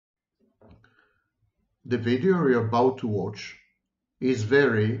The video you're about to watch is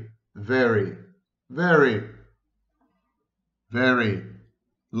very, very, very, very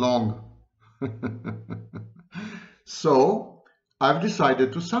long. So I've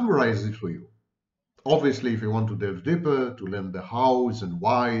decided to summarize it for you. Obviously, if you want to delve deeper, to learn the hows and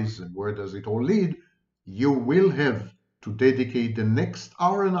whys and where does it all lead, you will have to dedicate the next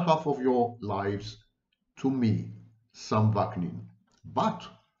hour and a half of your lives to me, Sam Vaknin. But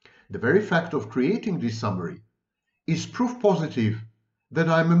the very fact of creating this summary is proof positive that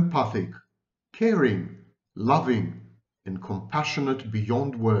I'm empathic, caring, loving, and compassionate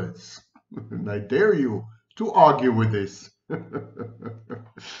beyond words. And I dare you to argue with this.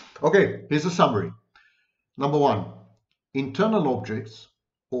 Okay, here's a summary. Number one, internal objects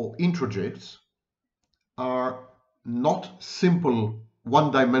or introjects are not simple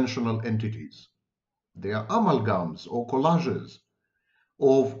one-dimensional entities. They are amalgams or collages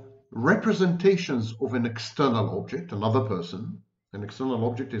of representations of an external object, another person. An external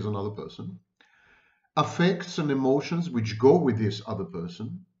object is another person. Affects and emotions which go with this other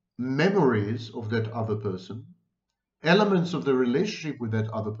person, memories of that other person, elements of the relationship with that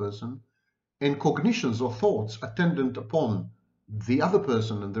other person, and cognitions or thoughts attendant upon the other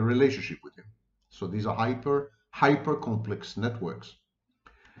person and the relationship with him. So these are hyper complex networks.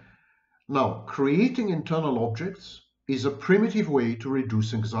 Now, creating internal objects is a primitive way to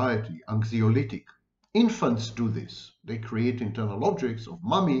reduce anxiety, anxiolytic. Infants do this. They create internal objects of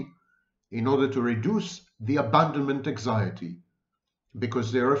mommy in order to reduce the abandonment anxiety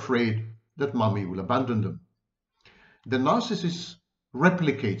because they're afraid that mommy will abandon them. The narcissist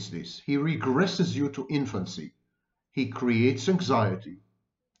replicates this. He regresses you to infancy. He creates anxiety,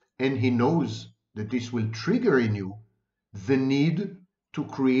 and he knows that this will trigger in you the need to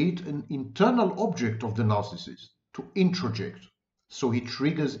create an internal object of the narcissist, to introject. So he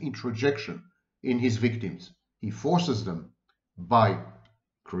triggers introjection in his victims. He forces them by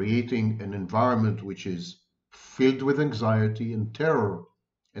creating an environment which is filled with anxiety and terror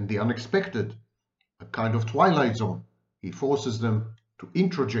and the unexpected, a kind of twilight zone. He forces them to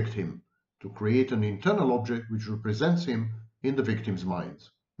introject him, to create an internal object which represents him in the victim's minds.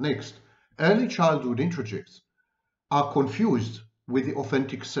 Next, early childhood introjects are confused with the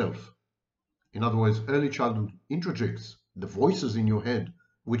authentic self. In other words, early childhood introjects, the voices in your head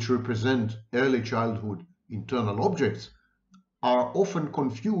which represent early childhood internal objects, are often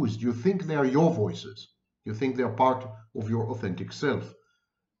confused. You think they are your voices. You think they are part of your authentic self.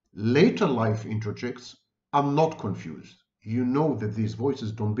 Later life introjects are not confused. You know that these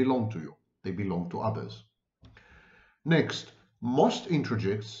voices don't belong to you. They belong to others. Next, most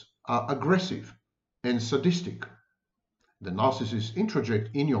introjects are aggressive and sadistic. The narcissist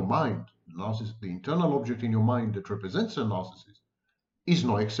introject in your mind, the internal object in your mind that represents a narcissist, is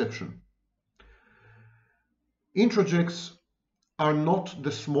no exception. Introjects are not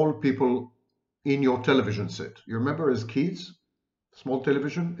the small people in your television set. You remember as kids, small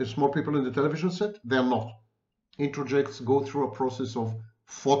people in the television set? They're not. Introjects go through a process of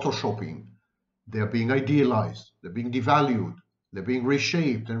photoshopping. They're being idealized, they're being devalued, they're being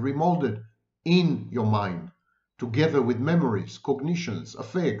reshaped and remolded in your mind, together with memories, cognitions,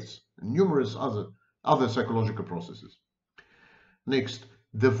 affects, and numerous other psychological processes. Next,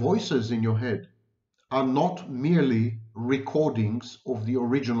 the voices in your head are not merely recordings of the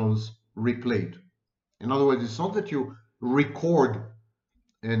originals replayed. In other words, it's not that you record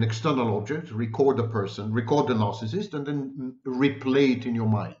an external object, record a person, record the narcissist, and then replay it in your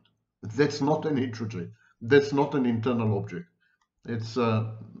mind. That's not an introject. That's not an internal object. It's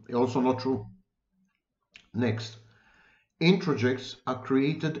also not true. Next, introjects are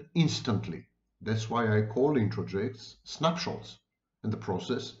created instantly. That's why I call introjects snapshots, and the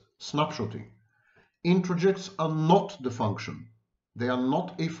process snapshotting. Introjects are not the function. They are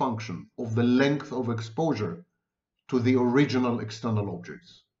not a function of the length of exposure to the original external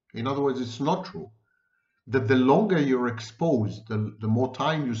objects. In other words, it's not true that the longer you're exposed, the more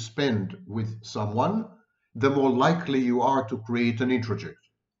time you spend with someone, the more likely you are to create an introject.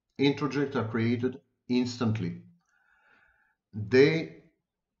 Introjects are created instantly.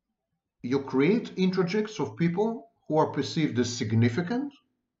 You create introjects of people who are perceived as significant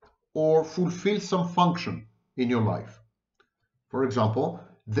or fulfill some function in your life. For example,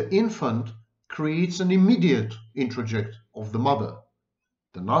 the infant creates an immediate introject of the mother.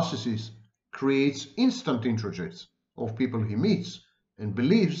 The narcissist creates instant introjects of people he meets and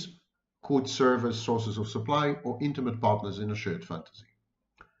believes could serve as sources of supply or intimate partners in a shared fantasy.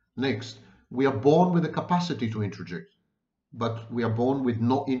 Next, we are born with the capacity to introject, but we are born with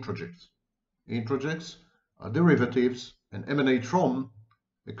no introjects. Introjects are derivatives and emanate from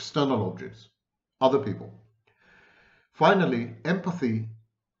external objects. other people. Finally, empathy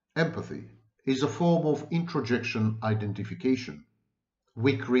is a form of introjection identification.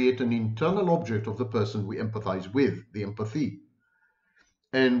 We create an internal object of the person we empathize with, the empathy,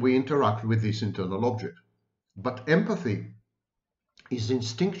 and we interact with this internal object. But empathy is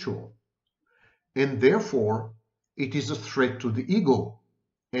instinctual, and therefore it is a threat to the ego,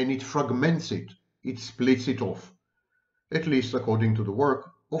 and it fragments it, it splits it off, at least according to the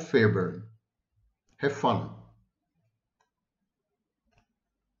work of Fairbairn. Have fun.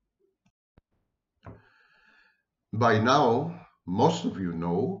 By now, most of you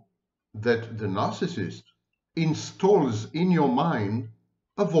know that the narcissist installs in your mind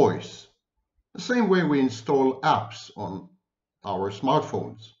a voice, the same way we install apps on our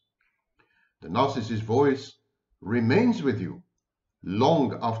smartphones. The narcissist voice remains with you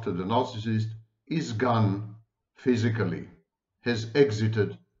long after the narcissist is gone physically, has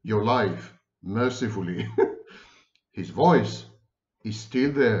exited your life mercifully. His voice is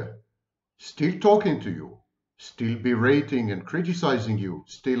still there, still talking to you, still berating and criticizing you,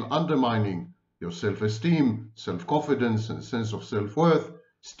 still undermining your self-esteem, self-confidence, and sense of self-worth,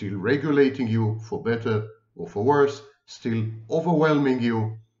 still regulating you for better or for worse, still overwhelming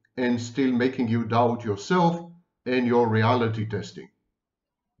you, and still making you doubt yourself and your reality testing.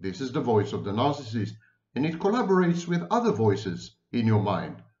 This is the voice of the narcissist, and it collaborates with other voices in your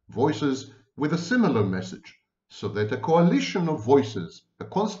mind, voices with a similar message, so that a coalition of voices, a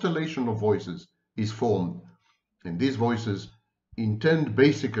constellation of voices is formed. And these voices intend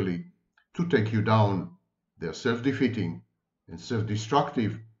basically to take you down. They're self-defeating and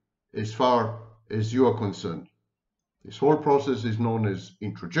self-destructive as far as you are concerned. This whole process is known as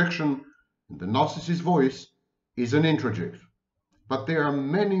introjection, and the narcissist voice is an introject. But there are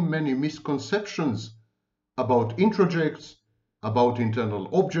many, many misconceptions about introjects, about internal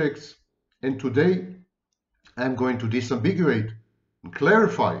objects, and today I'm going to disambiguate and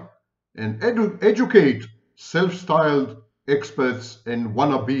clarify and educate self-styled experts and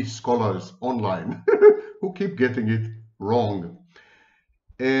wannabe scholars online who keep getting it wrong.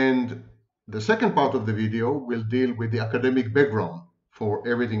 And the second part of the video will deal with the academic background for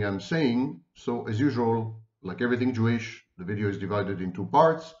everything I'm saying. So as usual, like everything Jewish, the video is divided in two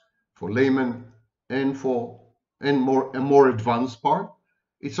parts, for laymen and for a more advanced part.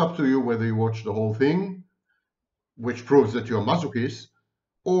 It's up to you whether you watch the whole thing, which proves that you're a masochist,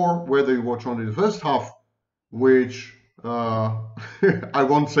 or whether you watch only the first half, which I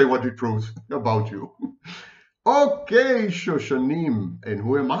won't say what it proves about you. Okay, Shoshanim, and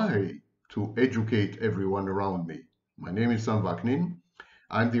who am I to educate everyone around me? My name is Sam Vaknin.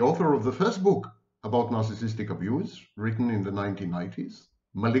 I'm the author of the first book about narcissistic abuse, written in the 1990s,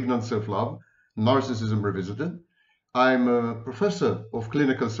 Malignant Self-Love, Narcissism Revisited. I'm a professor of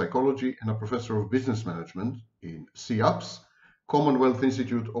clinical psychology and a professor of business management in CIAPS, Commonwealth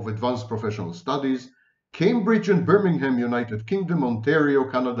Institute of Advanced Professional Studies, Cambridge and Birmingham, United Kingdom, Ontario,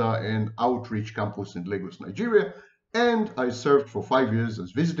 Canada, and Outreach Campus in Lagos, Nigeria. And I served for 5 years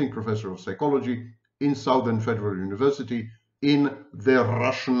as visiting professor of psychology in Southern Federal University in the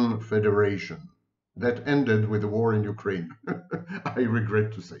Russian Federation. That ended with the war in Ukraine, I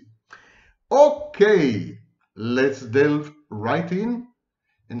regret to say. Okay, let's delve right in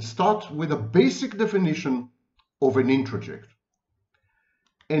and start with a basic definition of an introject.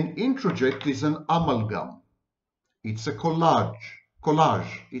 An introject is an amalgam. It's a collage.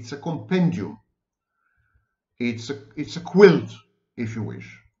 It's a compendium. It's a quilt, if you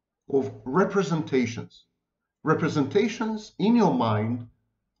wish, of representations. Representations in your mind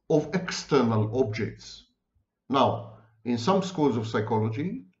of external objects. Now, in some schools of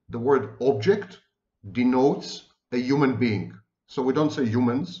psychology, the word object denotes a human being. So we don't say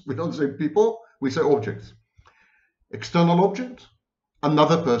humans, we don't say people, we say objects. External object,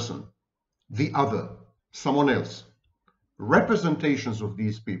 another person, the other, someone else. Representations of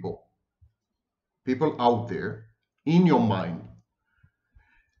these people out there in your mind,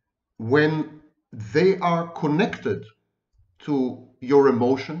 when they are connected to your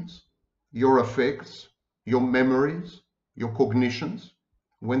emotions, your affects, your memories, your cognitions,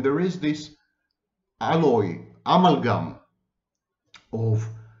 when there is this amalgam of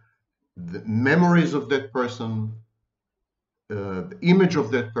the memories of that person, the image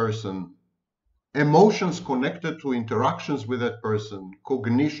of that person, emotions connected to interactions with that person,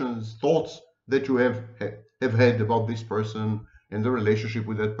 cognitions, thoughts that you have had about this person and the relationship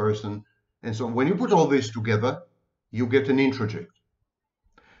with that person. And so when you put all this together, you get an introject.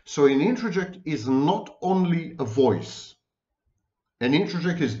 So an introject is not only a voice. An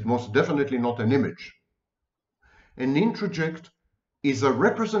introject is most definitely not an image. An introject is a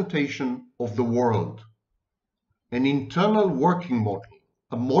representation of the world, an internal working model,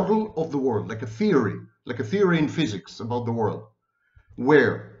 a model of the world, like a theory in physics about the world,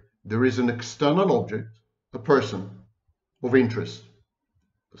 where there is an external object, a person of interest,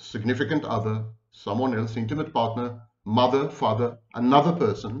 a significant other, someone else, intimate partner, mother, father, another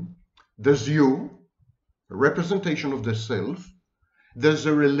person. There's you, a representation of the self. There's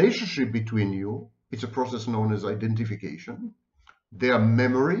a relationship between you. It's a process known as identification. There are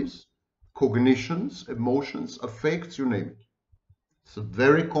memories, cognitions, emotions, affects, you name it. It's a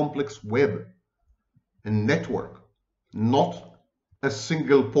very complex web and network, not a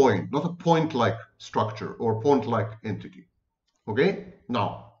single point, not a point-like structure or point-like entity. Okay?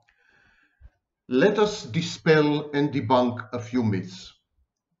 Now, let us dispel and debunk a few myths.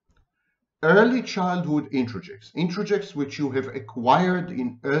 Early childhood introjects which you have acquired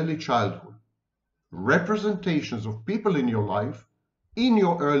in early childhood, representations of people in your life in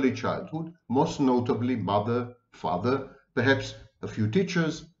your early childhood, most notably mother, father, perhaps a few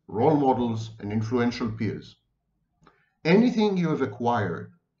teachers, role models, and influential peers. Anything you have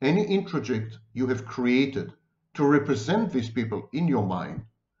acquired, any introject you have created to represent these people in your mind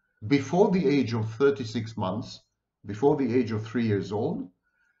before the age of 36 months, before the age of 3 years old,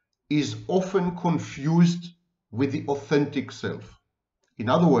 is often confused with the authentic self. In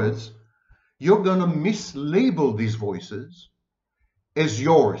other words, you're going to mislabel these voices as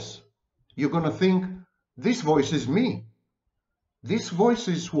yours. You're going to think, this voice is me. This voice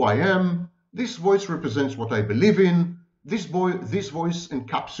is who I am. This voice represents what I believe in. This voice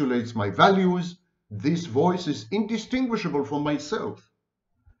encapsulates my values. This voice is indistinguishable from myself.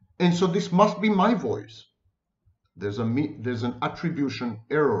 And so this must be my voice. There's an attribution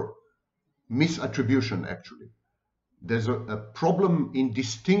error, misattribution actually. There's a problem in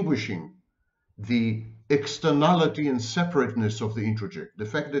distinguishing the externality and separateness of the introject, the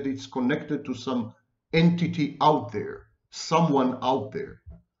fact that it's connected to some entity out there, someone out there.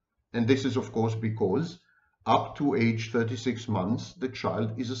 And this is of course because up to age 36 months, the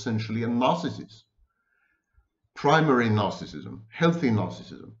child is essentially a narcissist. Primary narcissism, healthy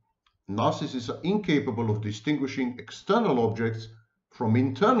narcissism. Narcissists are incapable of distinguishing external objects from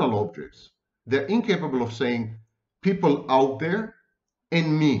internal objects. They're incapable of saying people out there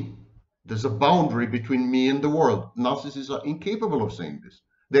and me. There's a boundary between me and the world. Narcissists are incapable of saying this.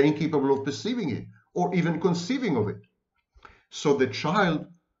 They're incapable of perceiving it or even conceiving of it. So the child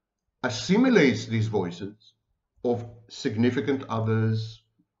assimilates these voices of significant others,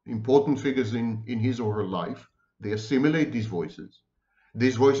 important figures in his or her life. They assimilate these voices.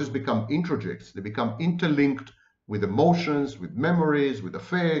 These voices become introjects. They become interlinked with emotions, with memories, with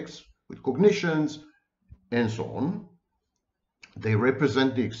affects, with cognitions, and so on. They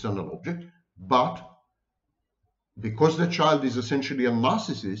represent the external object, but because the child is essentially a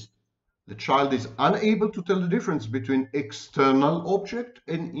narcissist, the child is unable to tell the difference between external object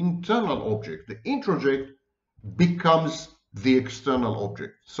and internal object. The introject becomes the external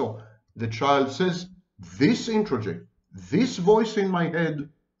object. So the child says, this introject, this voice in my head,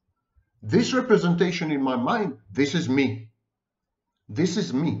 this representation in my mind, this is me. This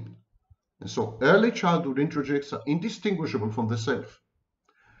is me. And so early childhood introjects are indistinguishable from the self.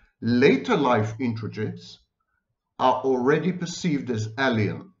 Later life introjects are already perceived as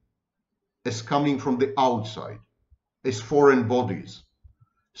alien, as coming from the outside, as foreign bodies.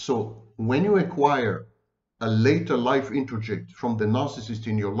 So when you acquire a later life introject from the narcissist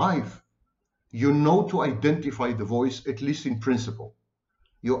in your life, you know to identify the voice, at least in principle.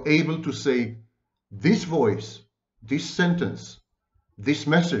 You're able to say, this voice, this sentence, this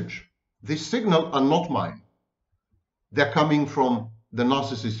message, this signal are not mine. They're coming from the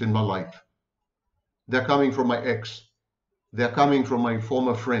narcissist in my life. They're coming from my ex. They're coming from my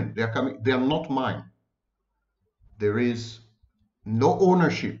former friend. They are not mine. There is no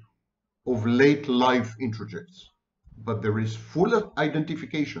ownership of late life introjects, but there is full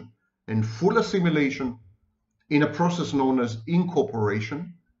identification and full assimilation in a process known as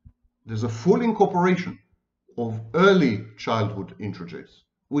incorporation. There's a full incorporation of early childhood introjects,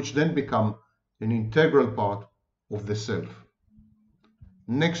 which then become an integral part of the self.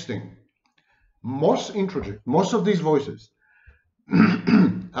 Next thing, most of these voices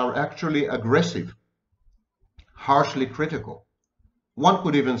are actually aggressive, harshly critical. One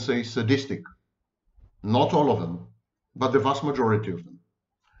could even say sadistic. Not all of them, but the vast majority of them.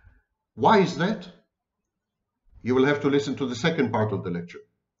 Why is that? You will have to listen to the second part of the lecture,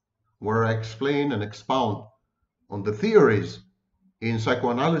 where I explain and expound on the theories in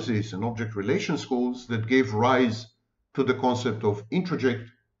psychoanalysis and object relation schools that gave rise to the concept of introject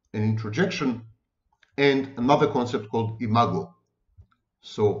and introjection, and another concept called Imago.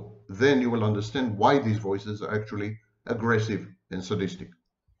 So then you will understand why these voices are actually aggressive and sadistic.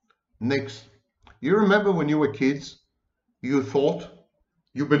 Next, you remember when you were kids, you thought,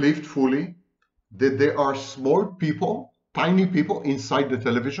 you believed fully that there are small people, tiny people inside the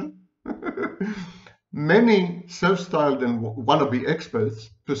television? Many self-styled and wannabe experts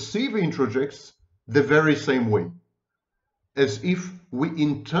perceive introjects the very same way, as if we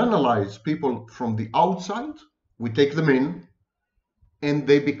internalize people from the outside, we take them in, and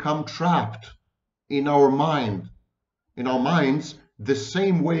they become trapped in our minds, the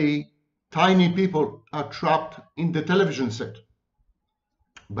same way tiny people are trapped in the television set.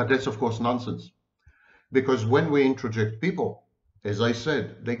 But that's of course nonsense, because when we introject people, as I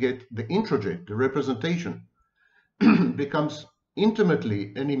said, they get the introject, the representation, becomes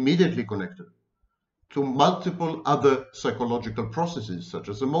intimately and immediately connected to multiple other psychological processes, such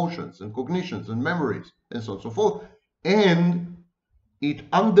as emotions and cognitions and memories and so on and so forth, and it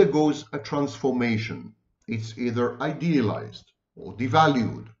undergoes a transformation. It's either idealized or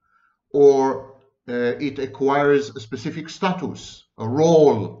devalued, or it acquires a specific status, a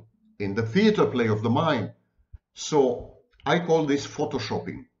role in the theater play of the mind. So I call this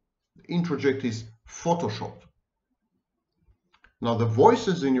photoshopping. The introject is photoshopped. Now, the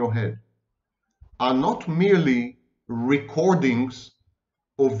voices in your head are not merely recordings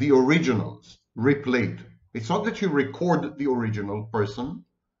of the originals replayed. It's not that you record the original person.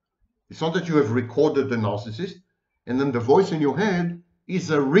 It's not that you have recorded the narcissist, and then the voice in your head is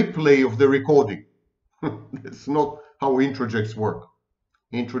a replay of the recording. That's not how introjects work.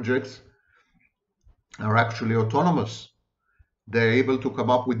 Introjects are actually autonomous. They're able to come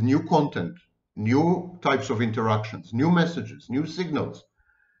up with new content, new types of interactions, new messages, new signals,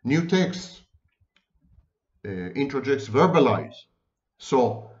 new texts. Introjects verbalize.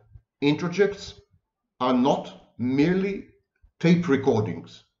 So introjects are not merely tape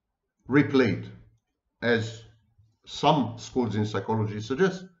recordings replayed, as some schools in psychology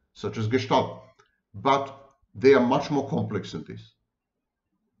suggest, such as Gestalt, but they are much more complex than this.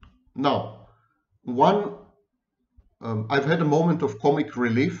 Now, I've had a moment of comic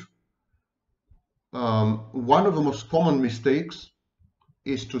relief. One of the most common mistakes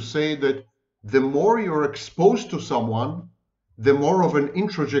is to say that the more you're exposed to someone, the more of an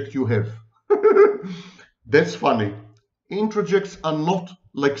introject you have. That's funny. Introjects are not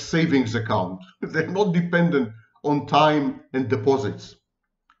like savings account. They're not dependent on time and deposits.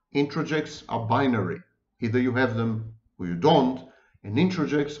 Introjects are binary. Either you have them or you don't, and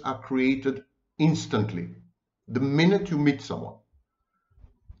introjects are created instantly. The minute you meet someone.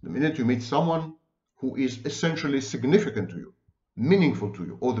 The minute you meet someone who is essentially significant to you, meaningful to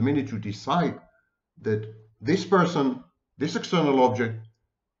you, or the minute you decide that this person, this external object,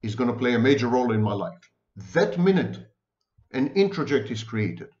 is going to play a major role in my life, that minute an introject is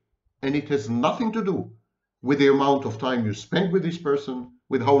created. And it has nothing to do with the amount of time you spend with this person,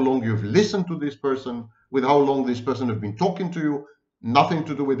 with how long you've listened to this person, with how long this person has been talking to you. Nothing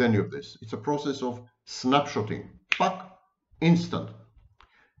to do with any of this. It's a process of snapshotting. Fuck, instant.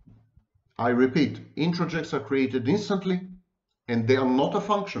 I repeat, introjects are created instantly, and they are not a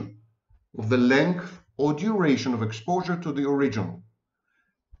function of the length or duration of exposure to the original.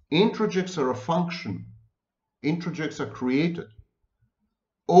 Introjects are a function. Introjects are created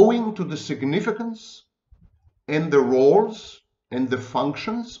owing to the significance and the roles and the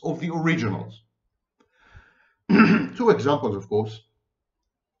functions of the originals. Two examples, of course,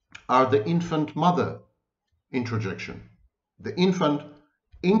 are the infant mother introjection. The infant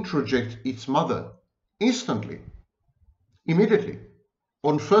introjects its mother instantly, immediately,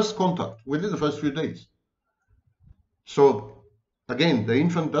 on first contact, within the first few days. So again, the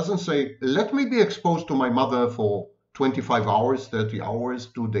infant doesn't say, let me be exposed to my mother for 25 hours, 30 hours,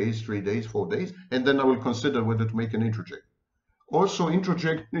 2 days, 3 days, 4 days, and then I will consider whether to make an introject. Also,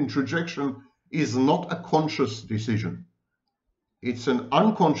 introjection is not a conscious decision. It's an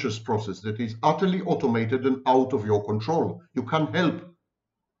unconscious process that is utterly automated and out of your control. You can't help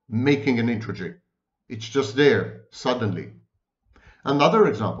making an introject. It's just there, suddenly. Another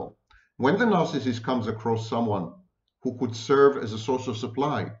example, when the narcissist comes across someone who could serve as a source of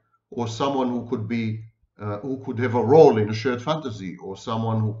supply, or someone who could be, who could have a role in a shared fantasy, or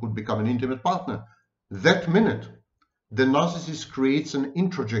someone who could become an intimate partner, that minute, the narcissist creates an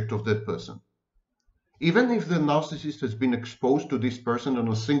introject of that person. Even if the narcissist has been exposed to this person on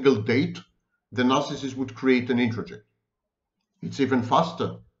a single date, the narcissist would create an introject. It's even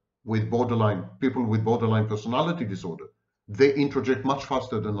faster with people with borderline personality disorder. They introject much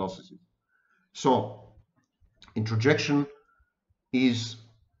faster than narcissists. So, introjection is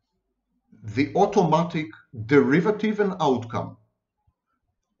the automatic derivative and outcome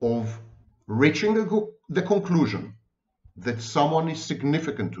of reaching the conclusion that someone is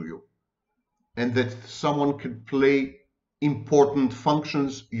significant to you and that someone can play important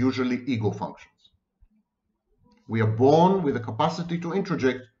functions, usually ego functions. We are born with the capacity to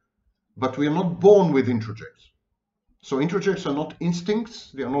introject, but we are not born with introjects. So introjects are not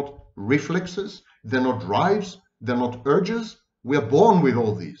instincts, they are not reflexes, they're not drives, they're not urges. We are born with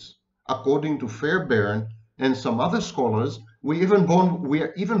all these. According to Fairbairn and some other scholars, we are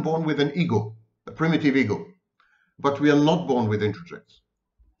even born with an ego, a primitive ego. But we are not born with introjects.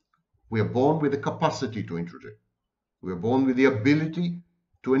 We are born with the capacity to introject. We are born with the ability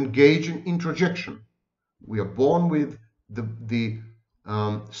to engage in introjection. We are born with the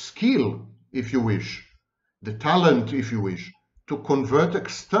skill, if you wish, the talent, if you wish, to convert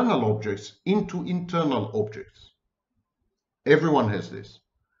external objects into internal objects. Everyone has this.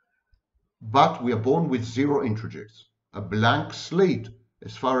 But we are born with zero introjects, a blank slate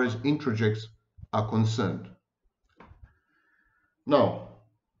as far as introjects are concerned. Now,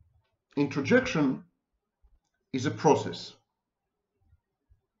 introjection is a process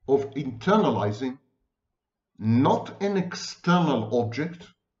of internalizing not an external object.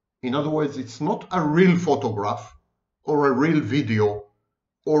 In other words, it's not a real photograph or a real video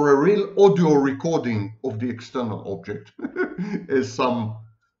or a real audio recording of the external object, as some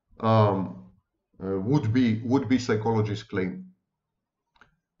would-be psychologists claim.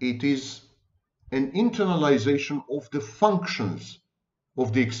 It is an internalization of the functions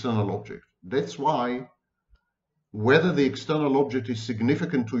of the external object. That's why whether the external object is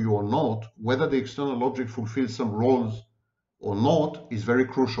significant to you or not, whether the external object fulfills some roles or not, is very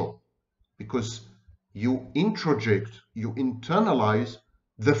crucial, because you introject, you internalize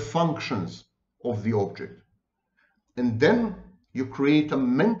the functions of the object. And then you create a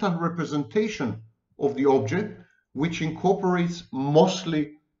mental representation of the object which incorporates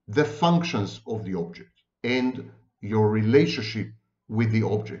mostly the functions of the object and your relationship with the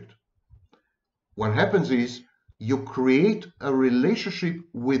object. What happens is you create a relationship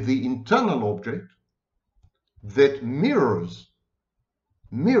with the internal object that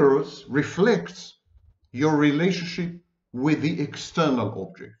reflects your relationship with the external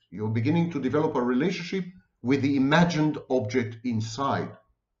object. You're beginning to develop a relationship with the imagined object inside.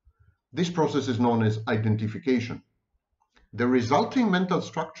 This process is known as identification. The resulting mental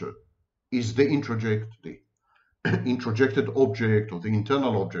structure is the introject, the introjected object or the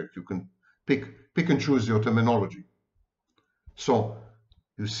internal object. You can pick and choose your terminology. So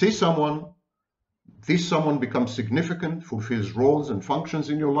you see someone, this someone becomes significant, fulfills roles and functions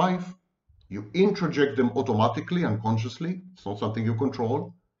in your life. You introject them automatically, unconsciously. It's not something you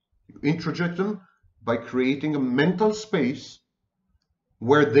control. You introject them by creating a mental space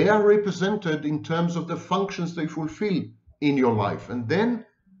where they are represented in terms of the functions they fulfill in your life. And then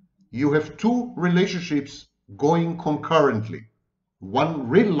you have two relationships going concurrently. One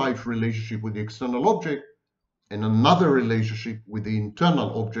real life relationship with the external object and another relationship with the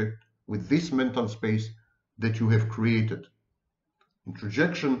internal object, with this mental space that you have created.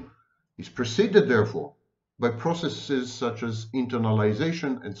 Introjection is preceded, therefore, by processes such as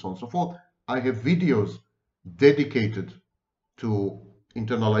internalization and so on and so forth. I have videos dedicated to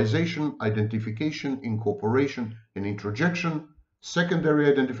internalization, identification, incorporation, and introjection,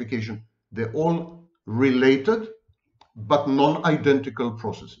 secondary identification. They're all related but non-identical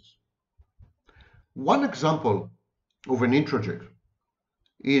processes. One example of an introject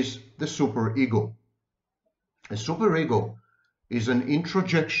is the superego. A superego is an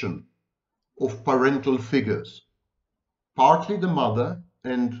introjection of parental figures, partly the mother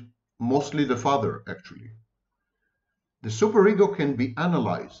and mostly the father, actually. The superego can be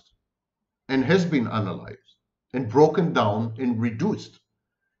analyzed and has been analyzed and broken down and reduced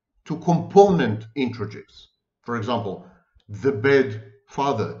to component introjects. For example, the bad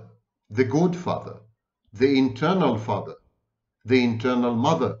father, the good father, the internal father, the internal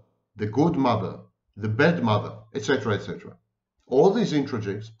mother, the good mother, the bad mother, etc., etc. All these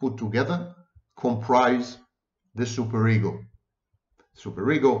introjects put together comprise the superego.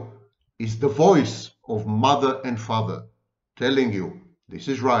 Superego is the voice of mother and father telling you this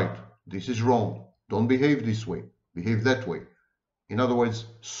is right, this is wrong, don't behave this way, behave that way. In other words,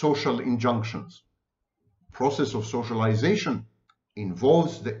 social injunctions. Process of socialization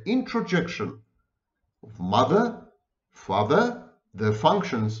involves the introjection of mother, father, their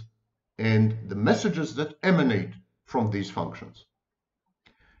functions, and the messages that emanate from these functions.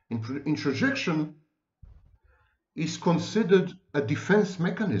 Introjection is considered a defense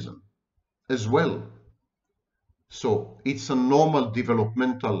mechanism as well. So it's a normal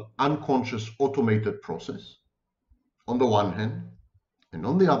developmental, unconscious, automated process on the one hand. And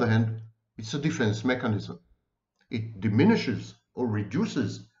on the other hand, it's a defense mechanism. It diminishes or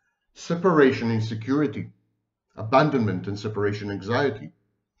reduces separation insecurity, abandonment and separation anxiety.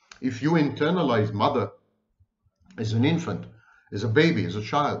 If you internalize mother as an infant, as a baby, as a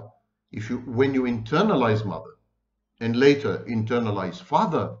child, when you internalize mother and later internalize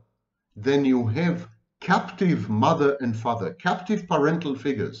father, then you have captive mother and father, captive parental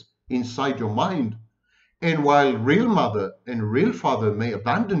figures inside your mind. And while real mother and real father may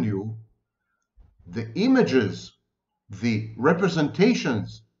abandon you, the images, the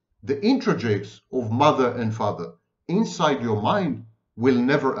representations, the introjects of mother and father inside your mind will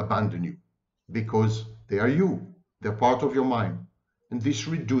never abandon you because they are you. They're part of your mind. And this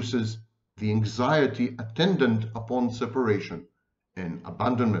reduces the anxiety attendant upon separation and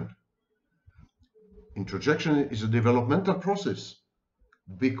abandonment. Introjection is a developmental process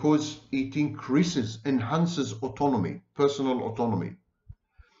because it enhances autonomy, personal autonomy.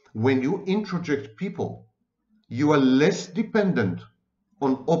 When you introject people, you are less dependent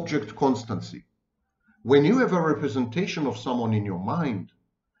on object constancy. When you have a representation of someone in your mind,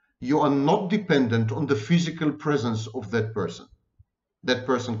 you are not dependent on the physical presence of that person. That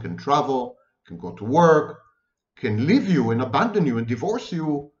person can travel, can go to work, can leave you and abandon you and divorce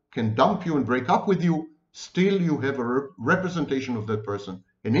you, can dump you and break up with you. Still, you have a representation of that person,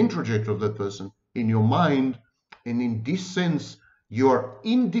 an introject of that person in your mind. And in this sense, you are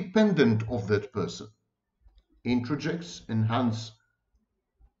independent of that person. Introjects enhance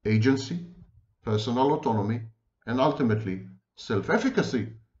agency, personal autonomy, and ultimately self-efficacy.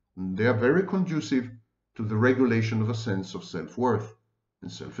 They are very conducive to the regulation of a sense of self-worth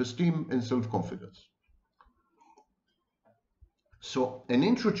and self-esteem and self-confidence. So an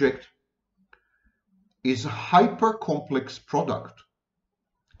introject is a hyper-complex product,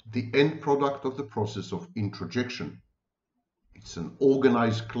 the end product of the process of introjection. It's an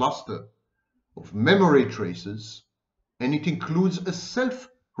organized cluster of memory traces, and it includes a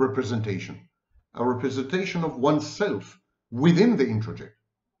self-representation, a representation of oneself within the introject.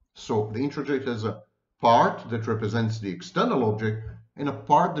 So the introject has a part that represents the external object, and a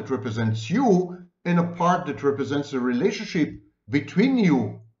part that represents you, and a part that represents the relationship between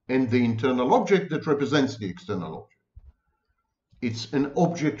you and the internal object that represents the external object. It's an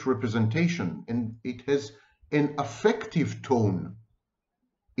object representation, and it has an affective tone.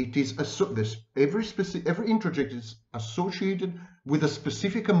 It is every introject is associated with a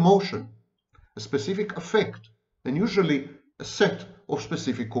specific emotion, a specific affect, and usually a set of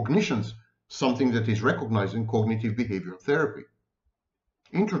specific cognitions, something that is recognized in cognitive behavioral therapy.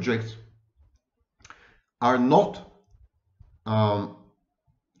 Introjects are not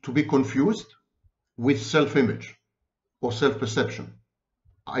to be confused with self-image or self-perception.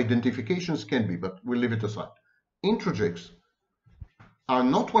 Identifications can be, but we'll leave it aside. Introjects are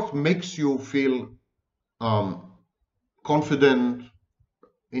not what makes you feel confident.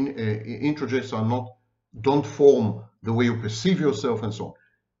 Introjects don't form the way you perceive yourself and so on.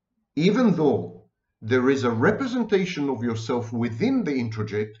 Even though there is a representation of yourself within the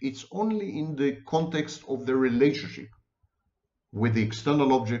introject, it's only in the context of the relationship with the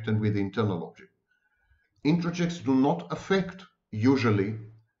external object and with the internal object. Introjects do not affect, usually,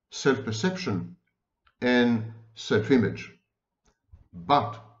 self-perception and self-image.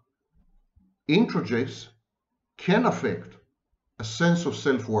 But introjects can affect a sense of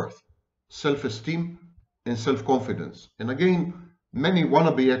self-worth, self-esteem, and self-confidence. And again, many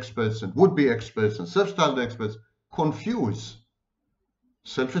wannabe experts and would-be experts and self-styled experts confuse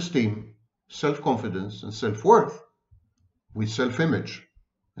self-esteem, self-confidence, and self-worth with self-image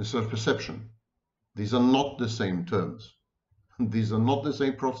and self-perception. These are not the same terms. These are not the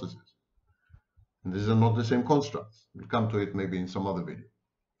same processes. And these are not the same constructs. We'll come to it maybe in some other video.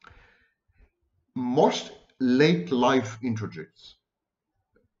 Most late life introjects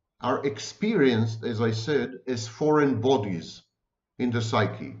are experienced, as I said, as foreign bodies in the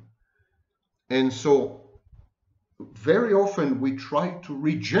psyche. And so very often we try to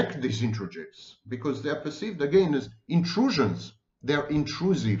reject these introjects because they are perceived again as intrusions. They're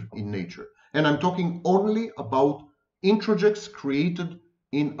intrusive in nature. And I'm talking only about introjects created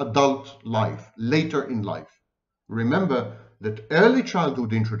in adult life, later in life. Remember that early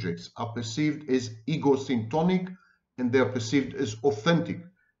childhood introjects are perceived as egosyntonic and they are perceived as authentic.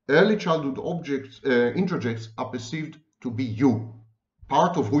 Early childhood introjects are perceived to be you,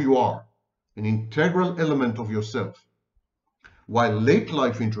 part of who you are, an integral element of yourself, while late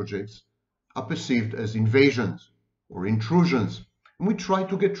life introjects are perceived as invasions or intrusions, and we try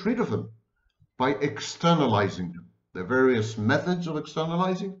to get rid of them by externalizing them. There are various methods of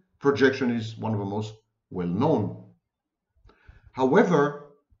externalizing. Projection is one of the most well-known. However,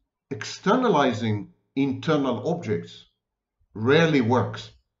 externalizing internal objects rarely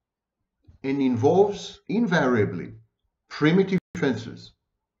works and involves invariably primitive defenses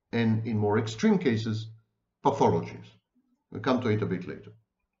and, in more extreme cases, pathologies. We'll come to it a bit later.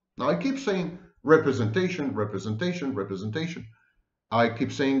 Now, I keep saying representation, representation, representation. I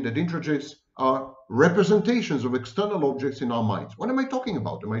keep saying that introjects are representations of external objects in our minds. What am I talking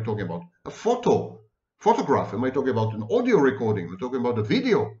about? Am I talking about a photograph? Am I talking about an audio recording? Am I talking about a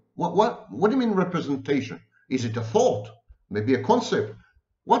video? What do you mean representation? Is it a thought? Maybe a concept?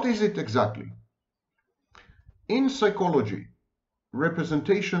 What is it exactly? In psychology,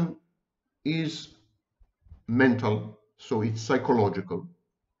 representation is mental, so it's psychological,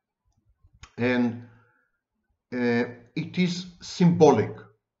 and it is symbolic.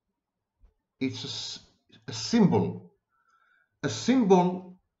 It's a symbol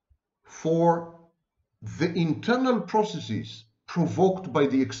for the internal processes provoked by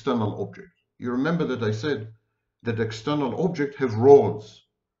the external object. You remember that I said that external objects have roles,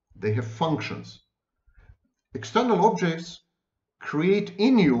 they have functions. External objects create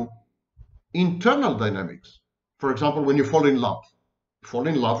in you internal dynamics. For example, when you fall in love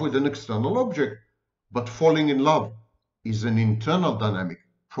with an external object, but falling in love is an internal dynamic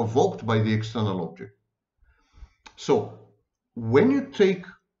provoked by the external object. So when you take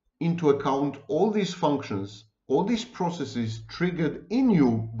into account all these functions, all these processes triggered in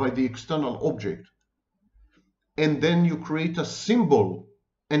you by the external object, and then you create a symbol,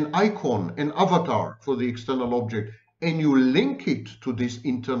 an icon, an avatar for the external object, and you link it to these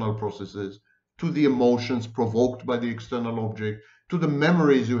internal processes, to the emotions provoked by the external object, to the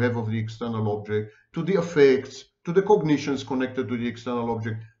memories you have of the external object, to the affects, to the cognitions connected to the external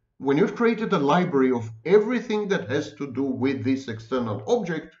object. When you've created a library of everything that has to do with this external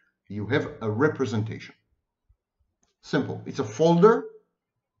object, you have a representation. Simple. It's a folder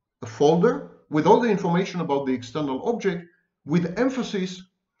with all the information about the external object, with emphasis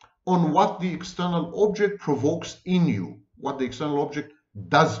on what the external object provokes in you, what the external object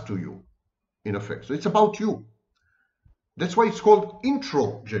does to you, in effect. So it's about you. That's why it's called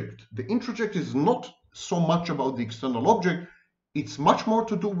introject. The introject is not so much about the external object, it's much more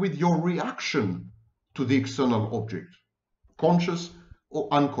to do with your reaction to the external object, conscious or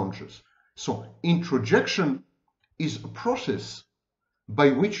unconscious. So introjection is a process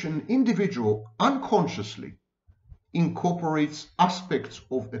by which an individual unconsciously incorporates aspects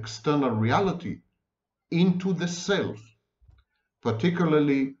of external reality into the self,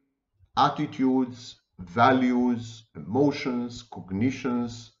 particularly attitudes, values, emotions,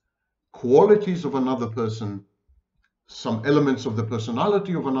 cognitions, qualities of another person, some elements of the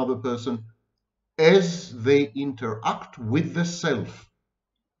personality of another person, as they interact with the self,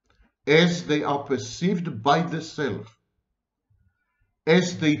 as they are perceived by the self,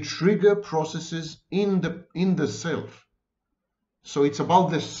 as they trigger processes in the self. So it's about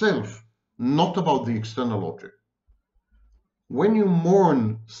the self, not about the external object. When you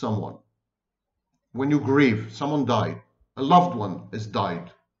mourn someone, when you grieve, someone died, a loved one has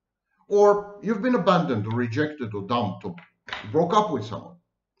died, or you've been abandoned or rejected or dumped or broke up with someone,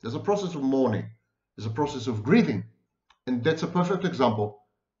 there's a process of mourning, there's a process of grieving, and that's a perfect example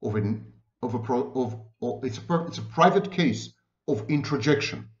of it's a private case of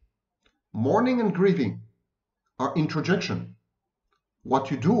introjection. Mourning and grieving are introjection.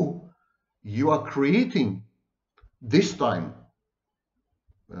 What you do, you are creating, this time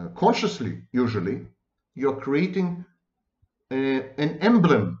consciously usually, you're creating an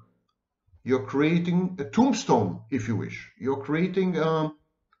emblem, you're creating a tombstone, if you wish, you're creating a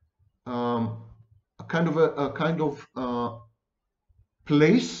kind of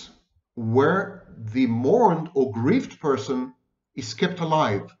place where the mourned or grieved person is kept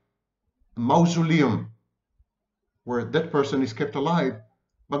alive, a mausoleum where that person is kept alive,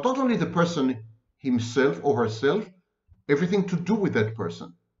 but not only the person himself or herself, everything to do with that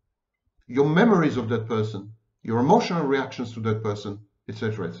person, your memories of that person, your emotional reactions to that person,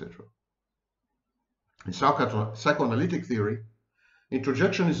 etc., etc. In psychoanalytic theory,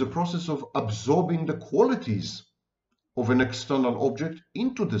 introjection is a process of absorbing the qualities of an external object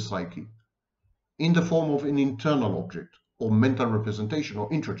into the psyche in the form of an internal object or mental representation or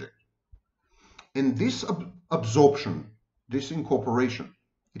introject. And this absorption, this incorporation,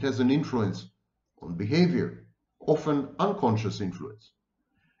 it has an influence on behavior, often unconscious influence.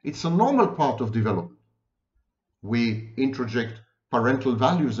 It's a normal part of development. We introject parental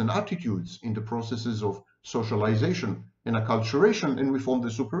values and attitudes in the processes of socialization and acculturation, and we form the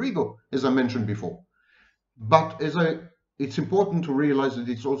superego, as I mentioned before. But it's important to realize that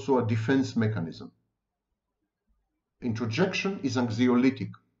it's also a defense mechanism. Introjection is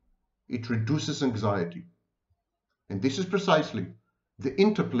anxiolytic. It reduces anxiety. And this is precisely the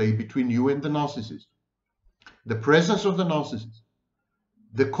interplay between you and the narcissist. The presence of the narcissist,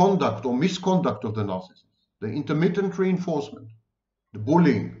 the conduct or misconduct of the narcissist, the intermittent reinforcement, the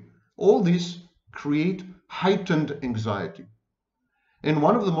bullying, all these create heightened anxiety. And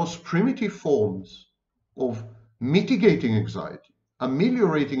one of the most primitive forms of mitigating anxiety,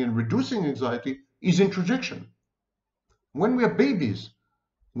 ameliorating and reducing anxiety, is introjection. When we are babies,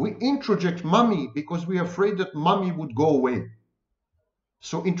 we introject mommy because we are afraid that mommy would go away.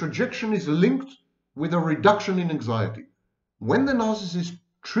 So introjection is linked with a reduction in anxiety. When the narcissist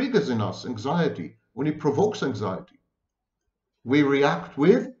triggers in us anxiety, when he provokes anxiety, we react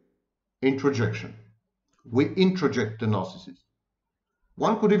with introjection. We introject the narcissist.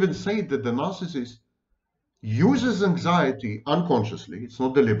 One could even say that the narcissist uses anxiety unconsciously, it's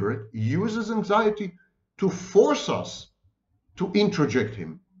not deliberate, uses anxiety to force us to introject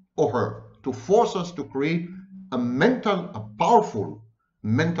him or her, to force us to create a powerful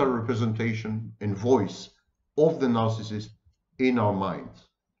mental representation and voice of the narcissist in our minds.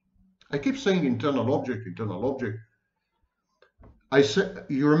 I keep saying internal object, internal object.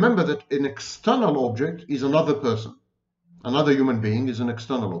 You remember that an external object is another person. Another human being is an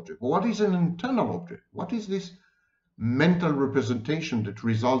external object. What is an internal object? What is this mental representation that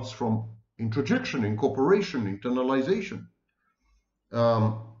results from introjection, incorporation, internalization?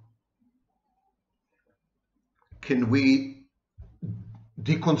 Can we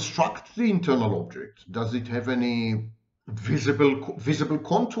deconstruct the internal object? Does it have any visible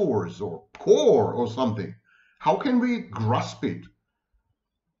contours or core or something? How can we grasp it?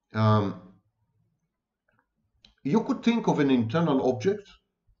 You could think of an internal object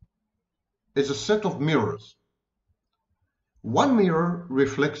as a set of mirrors. One mirror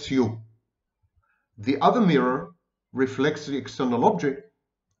reflects you. The other mirror reflects the external object.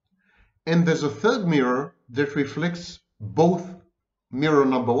 And there's a third mirror that reflects both mirror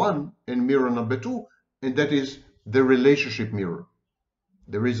number one and mirror number two, and that is the relationship mirror.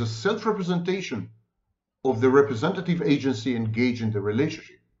 There is a self-representation of the representative agency engaged in the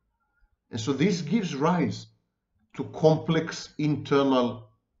relationship. And so this gives rise to complex internal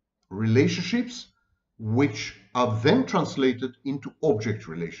relationships, which are then translated into object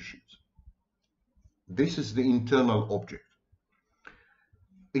relationships. This is the internal object.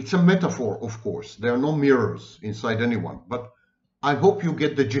 It's a metaphor, of course. There are no mirrors inside anyone, but I hope you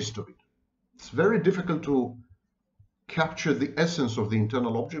get the gist of it. It's very difficult to capture the essence of the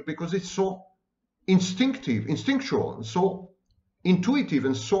internal object because it's so instinctual, and so intuitive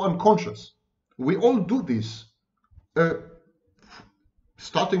and so unconscious. We all do this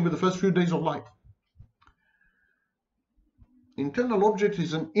starting with the first few days of life. Internal object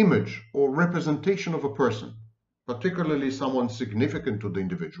is an image or representation of a person, particularly someone significant to the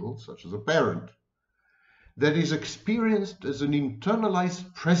individual, such as a parent, that is experienced as an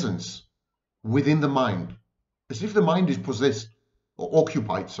internalized presence within the mind, as if the mind is possessed or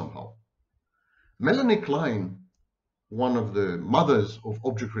occupied somehow. Melanie Klein, one of the mothers of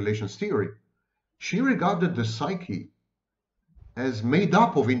object relations theory, she regarded the psyche as made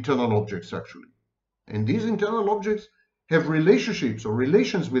up of internal objects, actually. And these internal objects have relationships or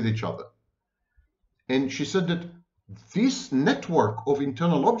relations with each other. And she said that this network of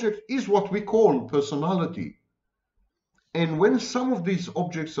internal objects is what we call personality. And when some of these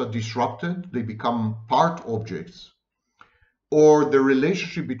objects are disrupted, they become part objects, or the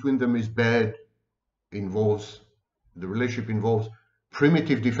relationship between them is bad, the relationship involves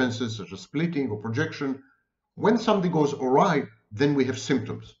primitive defenses such as splitting or projection. When something goes awry, then we have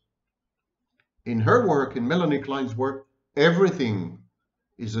symptoms. In her work, in Melanie Klein's work, everything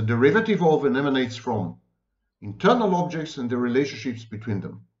is a derivative of and emanates from internal objects and the relationships between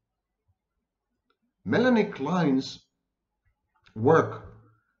them. Melanie Klein's work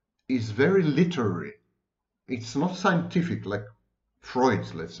is very literary. It's not scientific like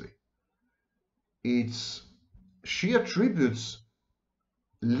Freud's, let's say. She attributes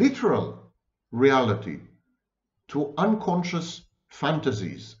literal reality to unconscious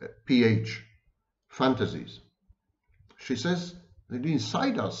fantasies, PH, fantasies. She says that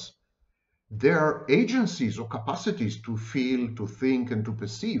inside us, there are agencies or capacities to feel, to think, and to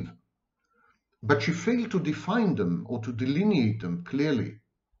perceive, but she failed to define them or to delineate them clearly.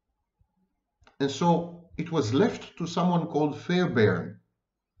 And so it was left to someone called Fairbairn.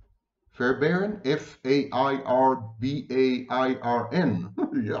 Fairbairn, F-A-I-R-B-A-I-R-N.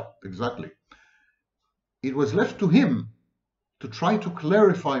 Yeah, exactly. It was left to him to try to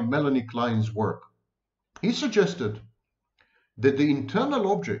clarify Melanie Klein's work. He suggested that the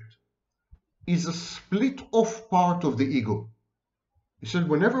internal object is a split off part of the ego. He said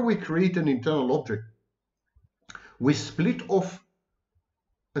whenever we create an internal object, we split off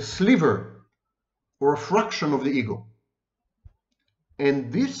a sliver or a fraction of the ego.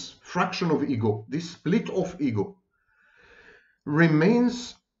 And this fraction of ego, this split off ego,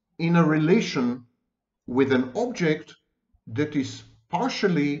 remains in a relation with an object that is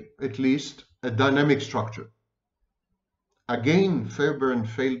partially, at least, a dynamic structure. Again, Fairbairn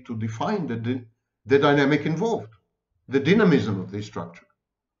failed to define the dynamic involved, the dynamism of this structure.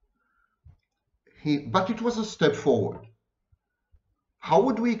 But it was a step forward. How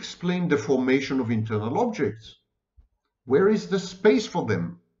would we explain the formation of internal objects? Where is the space for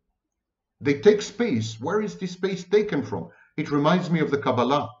them? They take space. Where is this space taken from? It reminds me of the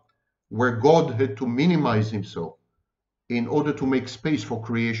Kabbalah, where God had to minimize himself in order to make space for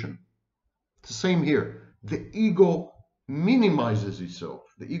creation. It's the same here. The ego minimizes itself.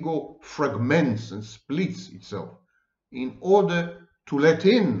 The ego fragments and splits itself in order to let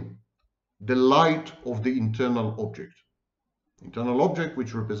in the light of the internal object. Internal object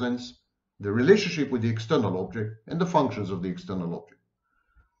which represents the relationship with the external object and the functions of the external object.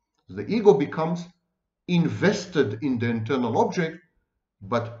 The ego becomes invested in the internal object,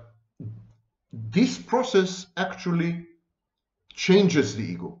 but this process actually changes the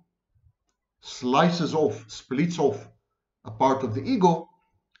ego, slices off, splits off a part of the ego,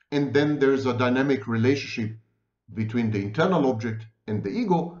 and then there's a dynamic relationship between the internal object and the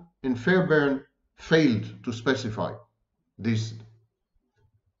ego, and Fairbairn failed to specify this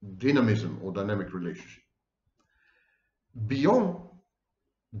dynamism or dynamic relationship.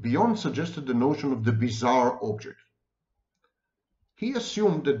 Beyond suggested the notion of the bizarre object. He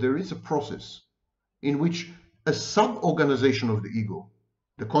assumed that there is a process in which a sub-organization of the ego,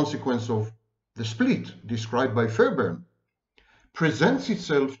 the consequence of the split described by Fairbairn, presents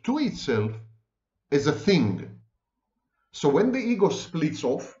itself to itself as a thing. So when the ego splits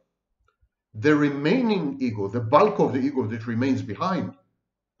off, the remaining ego, the bulk of the ego that remains behind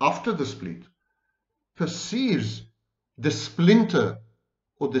after the split, perceives the splinter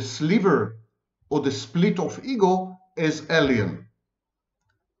or the sliver or the split of ego as alien,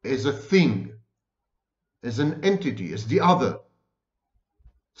 as a thing, as an entity, as the other.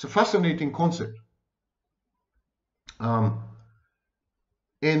 It's a fascinating concept.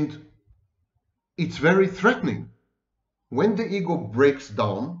 And it's very threatening. When the ego breaks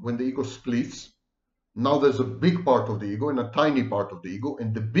down, when the ego splits, now there's a big part of the ego and a tiny part of the ego,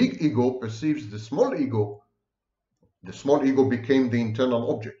 and the big ego perceives the small ego. The small ego became the internal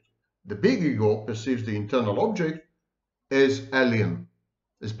object. The big ego perceives the internal object as alien,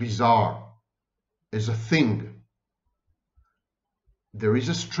 as bizarre, as a thing. There is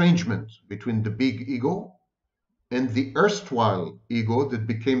estrangement between the big ego and the erstwhile ego that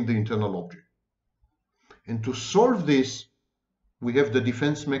became the internal object. And to solve this, we have the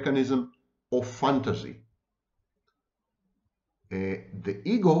defense mechanism of fantasy. The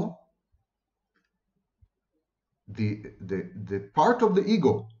ego, the part of the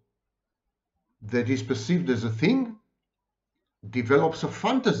ego that is perceived as a thing, develops a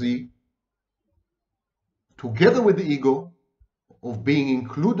fantasy together with the ego of being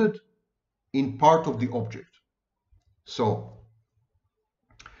included in part of the object. So,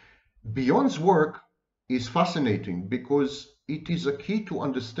 Beyond's work is fascinating because it is a key to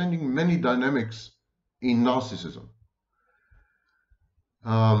understanding many dynamics in narcissism.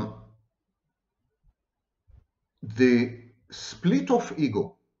 The split of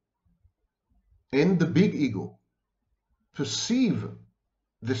ego and the big ego perceive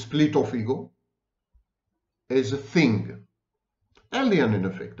the split of ego as a thing, alien in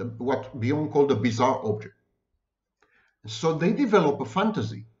effect, what Beyond called a bizarre object. So they develop a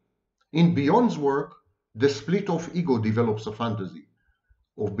fantasy. In Beyond's work, the split of ego develops a fantasy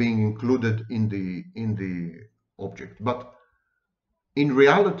of being included in the object. But in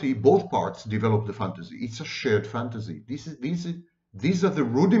reality, both parts develop the fantasy. It's a shared fantasy. These are the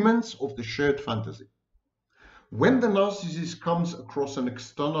rudiments of the shared fantasy. When the narcissist comes across an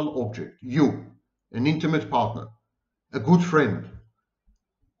external object, you, an intimate partner, a good friend,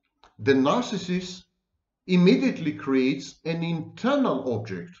 the narcissist immediately creates an internal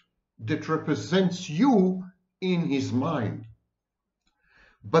object that represents you in his mind.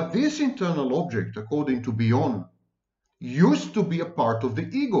 But this internal object, according to Beyond, used to be a part of the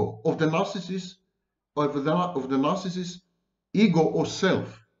ego, of the narcissist, of the narcissist ego or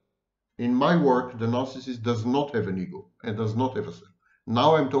self. In my work, the narcissist does not have an ego and does not have a self.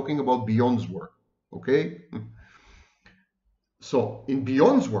 Now I'm talking about Beyond's work, okay? So in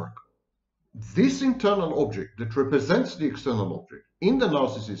Beyond's work, this internal object that represents the external object in the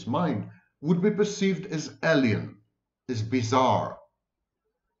narcissist's mind would be perceived as alien, as bizarre,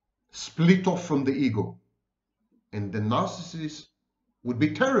 split off from the ego. And the narcissist would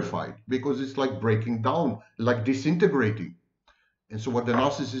be terrified because it's like breaking down, like disintegrating. And so what the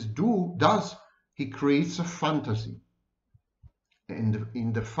narcissist does, he creates a fantasy. And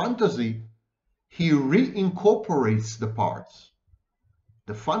in the fantasy, he reincorporates the parts.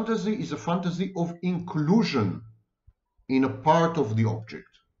 The fantasy is a fantasy of inclusion in a part of the object,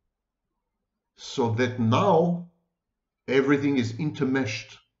 so that now everything is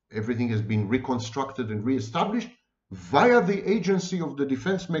intermeshed, everything has been reconstructed and reestablished via the agency of the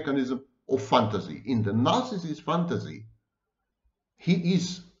defense mechanism of fantasy. In the narcissist fantasy, he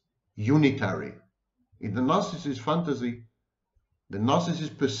is unitary. In the narcissist fantasy, the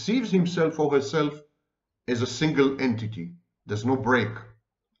narcissist perceives himself or herself as a single entity. There's no break,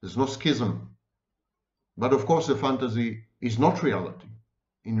 there's no schism. But of course, the fantasy is not reality.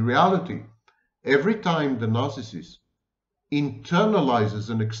 In reality, every time the narcissist internalizes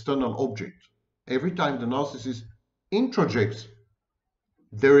an external object, every time the narcissist introjects,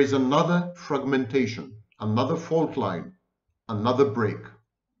 there is another fragmentation, another fault line, another break,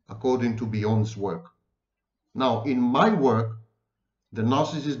 according to Beyond's work. Now, in my work, the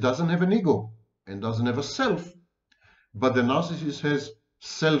narcissist doesn't have an ego and doesn't have a self, but the narcissist has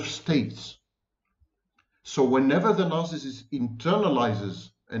self-states. So whenever the narcissist internalizes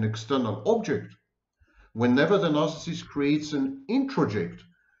an external object, whenever the narcissist creates an introject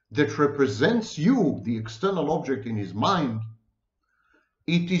that represents you, the external object in his mind,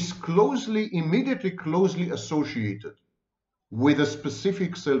 it is immediately closely associated with a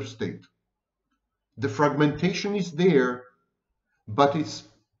specific self-state. The fragmentation is there, but it's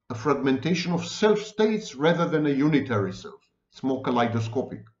a fragmentation of self-states rather than a unitary self. It's more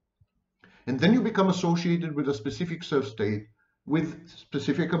kaleidoscopic. And then you become associated with a specific self-state, with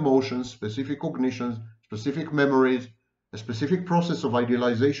specific emotions, specific cognitions, specific memories, a specific process of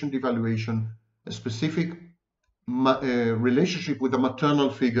idealization, devaluation, a specific relationship with a maternal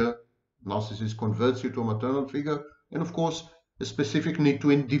figure. Narcissist converts you to a maternal figure, and of course, a specific need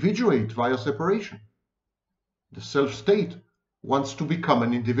to individuate via separation. The self-state wants to become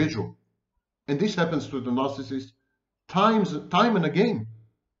an individual. And this happens to the narcissist time and again.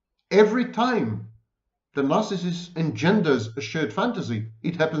 Every time the narcissist engenders a shared fantasy,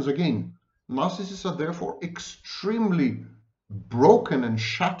 it happens again. Narcissists are therefore extremely broken and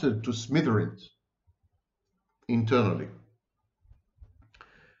shattered to smithereens internally.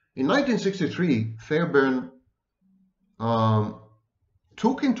 In 1963, Fairbairn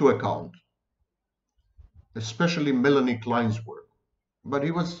took into account especially Melanie Klein's work, but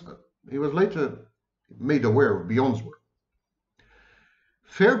he was later made aware of Beyond's work.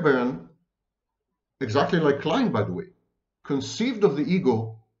 Fairbairn, exactly like Klein, by the way, conceived of the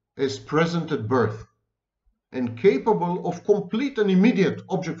ego as present at birth and capable of complete and immediate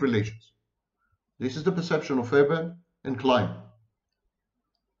object relations. This is the perception of Fairbairn and Klein.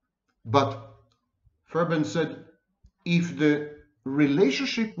 But Fairbairn said, if the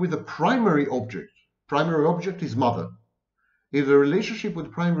relationship with a primary object is mother, if the relationship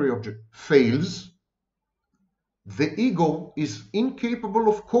with primary object fails, the ego is incapable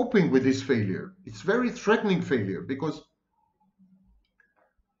of coping with this failure. It's very threatening failure, because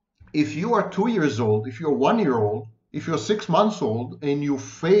if you are 2 years old, if you're 1 year old, if you're 6 months old and you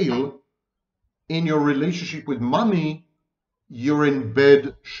fail in your relationship with mommy, you're in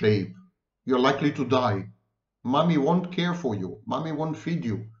bad shape. You're likely to die. Mommy won't care for you. Mommy won't feed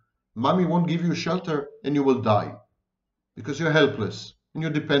you. Mommy won't give you shelter, and you will die because you're helpless and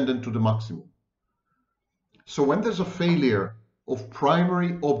you're dependent to the maximum. So when there's a failure of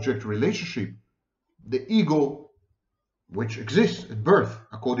primary object relationship, the ego, which exists at birth,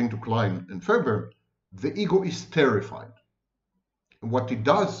 according to Klein and Fairbairn, the ego is terrified. And what it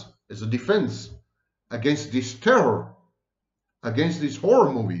does as a defense against this terror, against this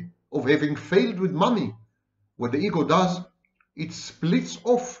horror movie of having failed with mommy, what the ego does, it splits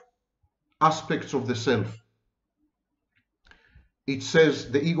off aspects of the self. It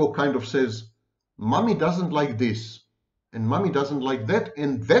says, the ego kind of says, mommy doesn't like this, and mommy doesn't like that,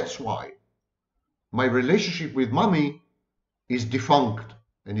 and that's why my relationship with mommy is defunct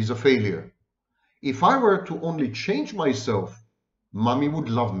and is a failure. If I were to only change myself, mommy would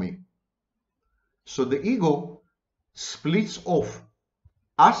love me. So the ego splits off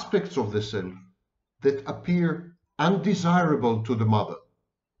aspects of the self that appear undesirable to the mother.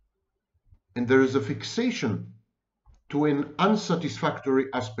 And there is a fixation to an unsatisfactory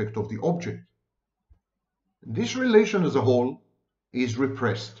aspect of the object. This relation as a whole is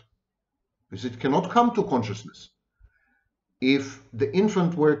repressed because it cannot come to consciousness. if the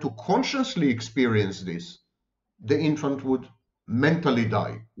infant were to consciously experience this, the infant would mentally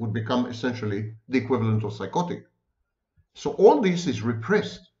die, would become essentially the equivalent of psychotic. So all this is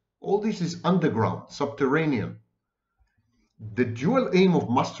repressed. All this is underground, subterranean. The dual aim of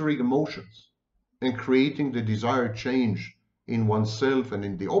mastering emotions and creating the desired change in oneself and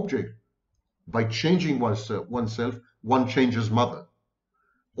in the object, by changing oneself, one changes mother.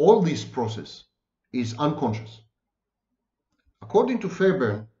 All this process is unconscious. According to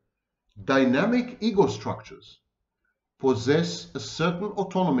Fairbairn, dynamic ego structures possess a certain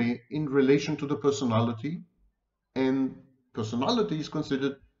autonomy in relation to the personality, and personality is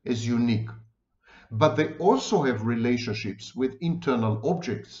considered as unique. But they also have relationships with internal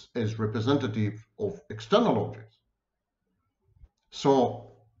objects as representative of external objects.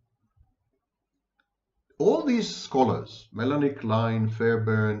 So all these scholars, Melanie Klein,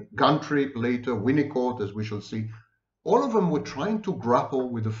 Fairbairn, Guntrip later, Winnicott, as we shall see, all of them were trying to grapple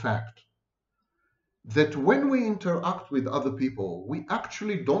with the fact that when we interact with other people, we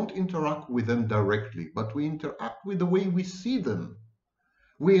actually don't interact with them directly, but we interact with the way we see them.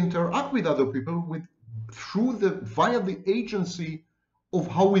 We interact with other people via the agency of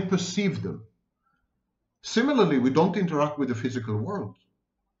how we perceive them. Similarly, we don't interact with the physical world.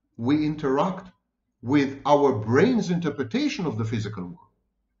 We interact with our brain's interpretation of the physical world.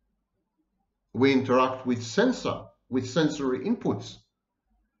 We interact with sensory inputs,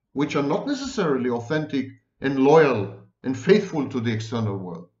 which are not necessarily authentic and loyal and faithful to the external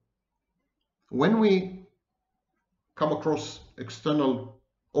world. When we come across external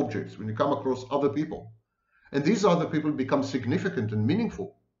objects, when you come across other people, and these other people become significant and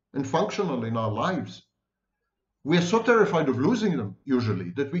meaningful and functional in our lives, we are so terrified of losing them, usually,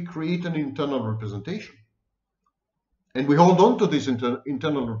 that we create an internal representation. And we hold on to this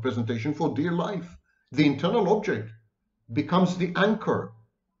internal representation for dear life. The internal object becomes the anchor.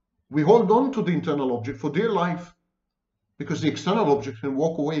 We hold on to the internal object for dear life because the external object can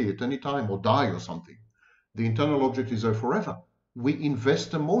walk away at any time or die or something. The internal object is there forever. We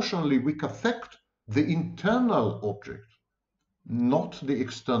invest emotionally, we affect the internal object, not the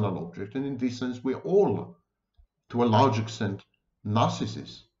external object. And in this sense, we're all, to a large extent,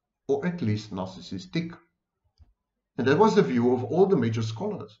 narcissists, or at least narcissistic. And that was the view of all the major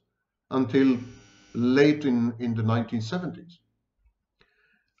scholars until late in the 1970s.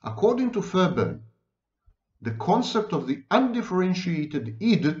 According to Fairbairn, the concept of the undifferentiated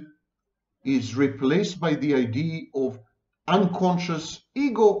id is replaced by the idea of unconscious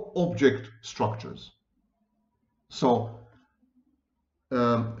ego-object structures. So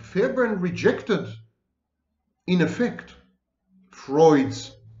Fairbairn rejected, in effect,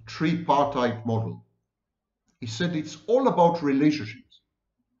 Freud's tripartite model. He said it's all about relationships.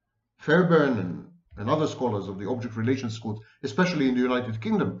 Fairbairn and other scholars of the object relations schools, especially in the United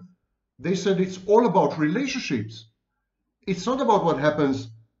Kingdom, they said it's all about relationships. It's not about what happens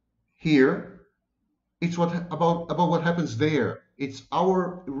here. It's about what happens there. It's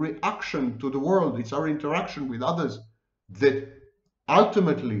our reaction to the world. It's our interaction with others that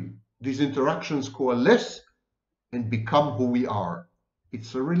ultimately these interactions coalesce and become who we are.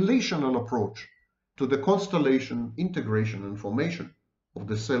 It's a relational approach to the constellation, integration, and formation of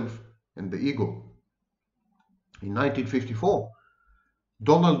the self and the ego. In 1954,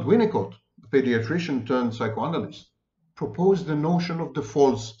 Donald Winnicott, a pediatrician turned psychoanalyst, proposed the notion of the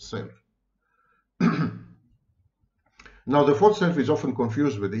false self. Now, the false self is often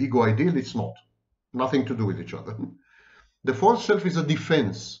confused with the ego ideal. It's not. Nothing to do with each other. The false self is a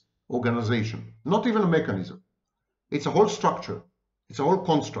defense organization, not even a mechanism. It's a whole structure. It's a whole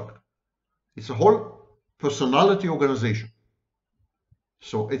construct. It's a whole personality organization.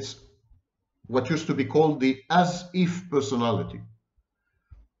 So it's what used to be called the as-if personality.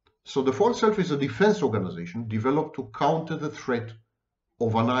 So the false self is a defense organization developed to counter the threat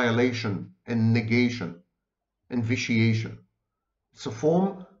of annihilation and negation and vitiation. It's a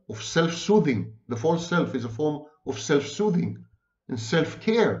form of self-soothing. The false self is a form of self-soothing and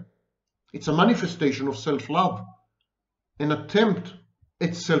self-care. It's a manifestation of self-love, an attempt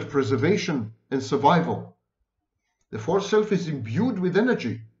at self-preservation and survival. The false self is imbued with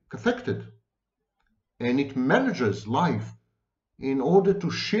energy, affected, and it manages life in order to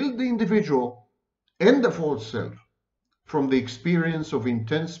shield the individual and the false self from the experience of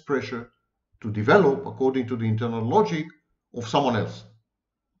intense pressure to develop according to the internal logic of someone else.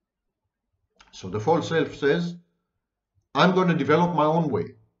 So the false self says, I'm going to develop my own way.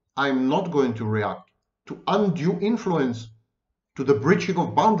 I'm not going to react to undue influence, to the breaching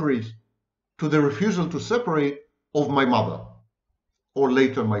of boundaries, to the refusal to separate of my mother, or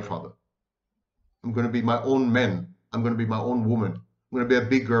later my father. I'm going to be my own man I'm going to be my own woman. I'm going to be a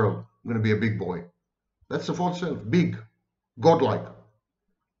big girl. I'm going to be a big boy. That's the false self. Big, godlike.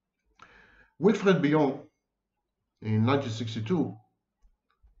 Wilfred Bion, in 1962,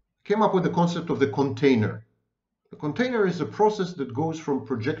 came up with the concept of the container. The container is a process that goes from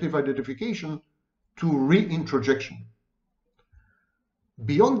projective identification to re-introjection.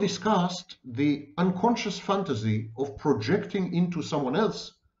 Bion discussed the unconscious fantasy of projecting into someone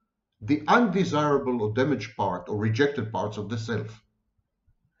else the undesirable or damaged part or rejected parts of the self.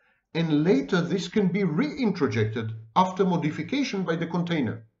 And later this can be re-introjected after modification by the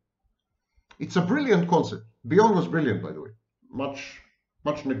container. It's a brilliant concept. Bion was brilliant, by the way. Much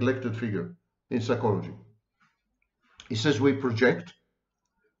neglected figure in psychology. He says we project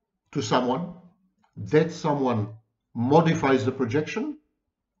to someone, that someone modifies the projection,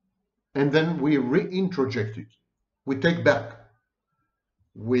 and then we re-introject it. We take back.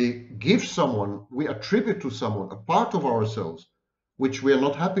 We give someone, we attribute to someone a part of ourselves which we are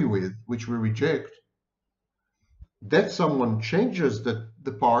not happy with, which we reject. That someone changes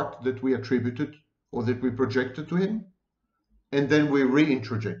the part that we attributed or that we projected to him, and then we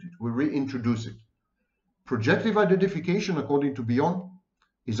re-introject it, we reintroduce it. Projective identification, according to Bion,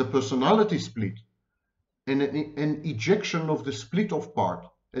 is a personality split and an ejection of the split off part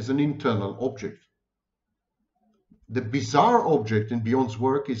as an internal object. The bizarre object in Bion's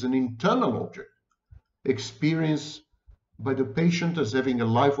work is an internal object, experienced by the patient as having a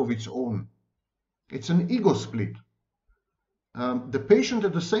life of its own. It's an ego split. The patient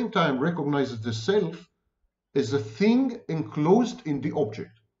at the same time recognizes the self as a thing enclosed in the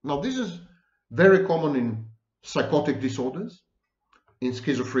object. Now, this is very common in psychotic disorders, in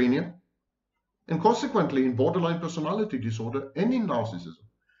schizophrenia, and consequently in borderline personality disorder and in narcissism.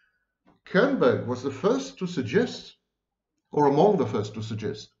 Kernberg was the first to suggest, or among the first to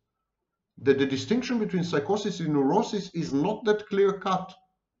suggest, that the distinction between psychosis and neurosis is not that clear-cut,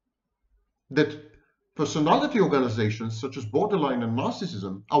 that personality organizations such as borderline and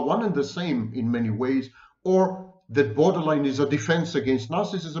narcissism are one and the same in many ways, or that borderline is a defense against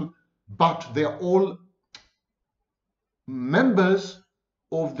narcissism, but they're all members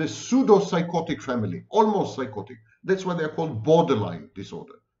of the pseudo-psychotic family, almost psychotic. That's why they're called borderline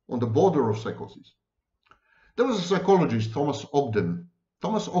disorder, on the border of psychosis. There was a psychologist, Thomas Ogden,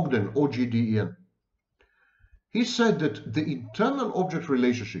 O-G-D-E-N. He said that the internal object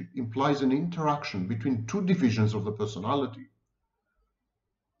relationship implies an interaction between two divisions of the personality.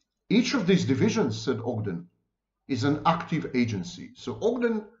 Each of these divisions, said Ogden, is an active agency. So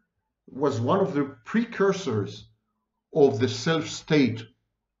Ogden was one of the precursors of the self-state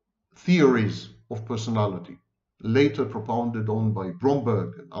theories of personality, later propounded on by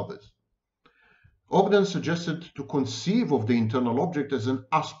Bromberg and others. Ogden suggested to conceive of the internal object as an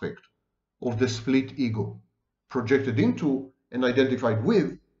aspect of the split ego, projected into and identified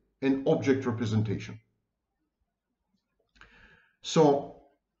with an object representation. So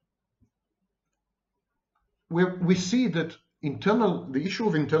we see that the issue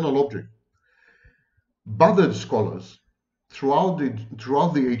of internal object bothered scholars throughout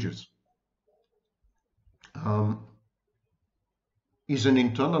the ages. Is an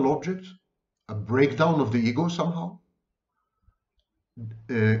internal object a breakdown of the ego somehow?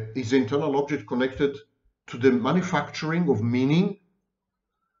 Is the internal object connected to the manufacturing of meaning?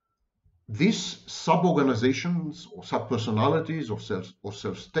 These sub-organizations or sub-personalities or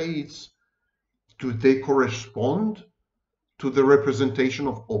self-states, do they correspond to the representation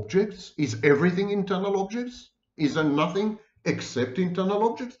of objects? Is everything internal objects? Is there nothing except internal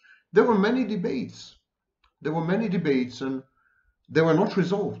objects? There were many debates. And they were not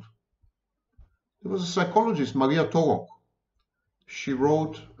resolved. There was a psychologist, Maria Torok. She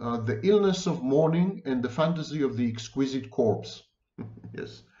wrote The Illness of Mourning and the Fantasy of the Exquisite Corpse.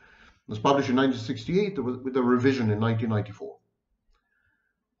 Yes. It was published in 1968 with a revision in 1994.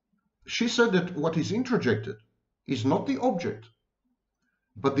 She said that what is introjected is not the object,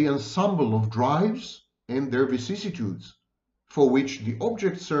 but the ensemble of drives and their vicissitudes for which the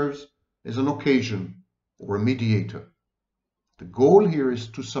object serves as an occasion or a mediator. The goal here is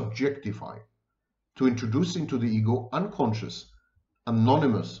to subjectify, to introduce into the ego unconscious,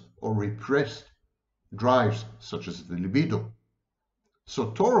 anonymous, or repressed drives such as the libido.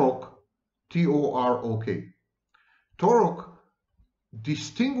 So Torok, T-O-R-O-K, Torok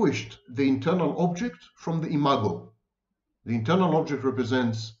distinguished the internal object from the imago. The internal object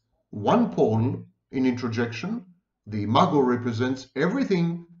represents one pole in introjection. The imago represents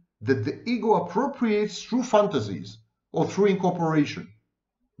everything that the ego appropriates through fantasies or through incorporation,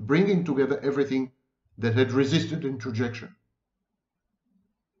 bringing together everything that had resisted introjection.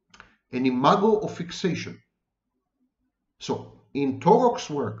 An imago of fixation So in Torok's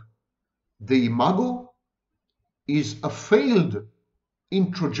work, the Imago is a failed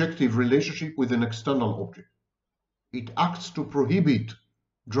introjective relationship with an external object. It acts to prohibit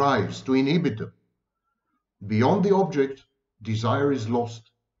drives, to inhibit them. Beyond the object, desire is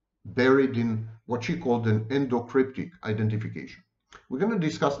lost, buried in what she called an endocryptic identification. We're going to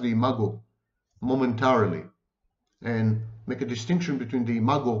discuss the Imago momentarily and make a distinction between the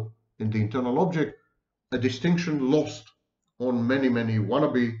Imago and the internal object, a distinction lost on many, many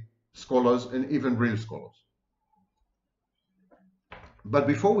wannabe scholars and even real scholars. But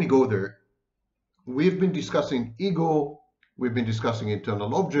before we go there, we've been discussing ego, we've been discussing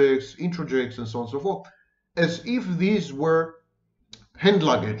internal objects, introjects, and so on and so forth, as if these were hand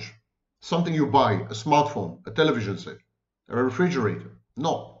luggage, something you buy, a smartphone, a television set, a refrigerator.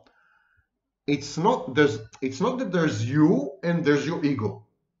 No, it's not that there's you and there's your ego.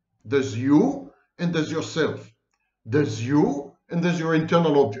 There's you and there's yourself. There's you and there's your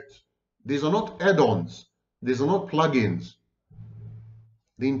internal objects. These are not add-ons. These are not plugins.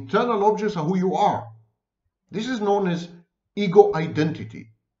 The internal objects are who you are. This is known as ego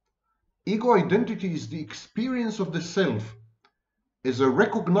identity. Ego identity is the experience of the self as a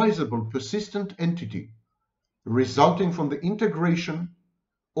recognizable, persistent entity resulting from the integration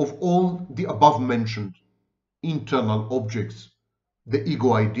of all the above-mentioned internal objects, the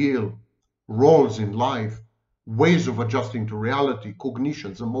ego ideal, roles in life, ways of adjusting to reality,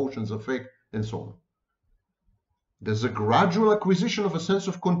 cognitions, emotions, affect, and so on. There's a gradual acquisition of a sense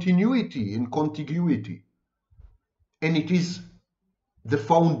of continuity and contiguity, and it is the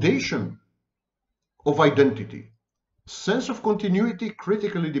foundation of identity. Sense of continuity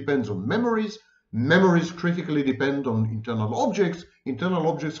critically depends on memories. Memories critically depend on internal objects. Internal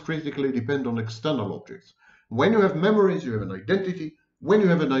objects critically depend on external objects. When you have memories, you have an identity. When you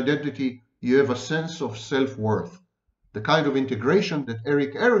have an identity, you have a sense of self-worth. The kind of integration that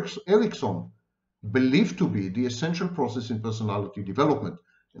Erik Erikson believed to be the essential process in personality development.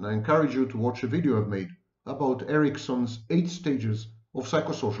 And I encourage you to watch a video I've made about Erikson's 8 stages of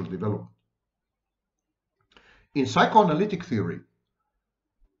psychosocial development. In psychoanalytic theory,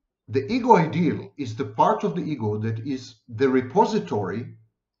 the ego ideal is the part of the ego that is the repository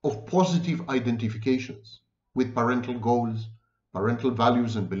of positive identifications with parental goals, parental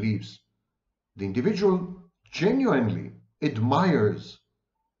values and beliefs. The individual genuinely admires,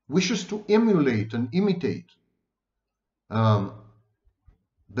 wishes to emulate and imitate the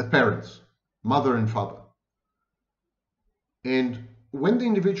parents, mother and father. And when the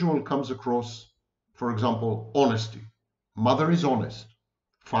individual comes across, for example, honesty, mother is honest,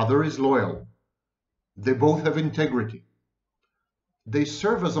 father is loyal, they both have integrity, they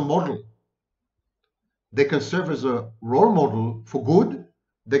serve as a model. They can serve as a role model for good,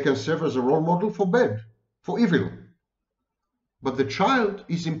 they can serve as a role model for bad, for evil. But the child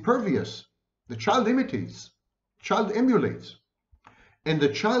is impervious. The child imitates, the child emulates. And the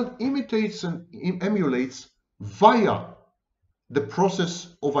child imitates and emulates via the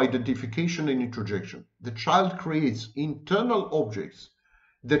process of identification and introjection. The child creates internal objects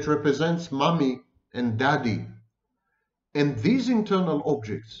that represents mommy and daddy. And these internal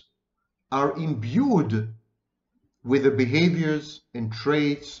objects are imbued with the behaviors and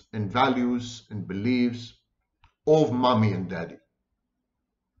traits and values and beliefs of mommy and daddy.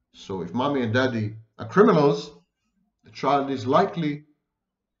 So if mommy and daddy are criminals, the child is likely,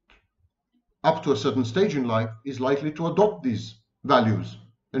 up to a certain stage in life, is likely to adopt these values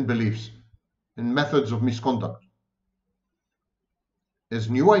and beliefs and methods of misconduct. As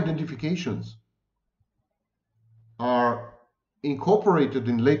new identifications are incorporated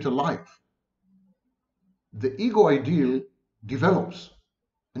in later life, the ego ideal develops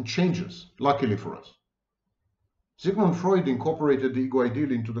and changes, luckily for us. Sigmund Freud incorporated the ego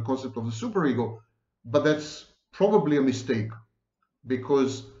ideal into the concept of the superego, but that's probably a mistake,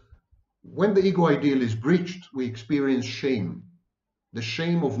 because when the ego ideal is breached, we experience shame. The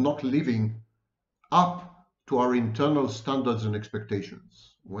shame of not living up to our internal standards and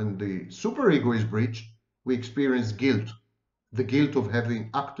expectations. When the superego is breached, we experience guilt, the guilt of having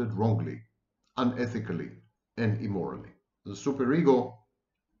acted wrongly, unethically, and immorally. The superego,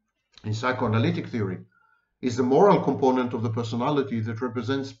 in psychoanalytic theory, is the moral component of the personality that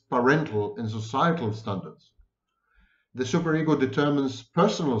represents parental and societal standards. The superego determines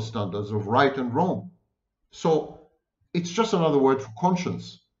personal standards of right and wrong. So it's just another word for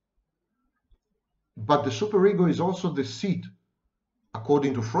conscience. But the superego is also the seat,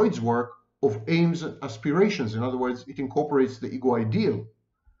 according to Freud's work, of aims and aspirations. In other words, it incorporates the ego ideal.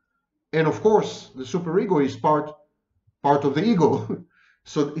 And of course, the superego is part of the ego.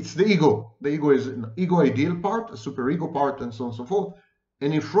 So it's the ego. The ego is an ego ideal part, a superego part, and so on and so forth.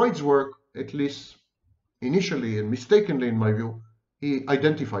 And in Freud's work, at least initially and mistakenly in my view, he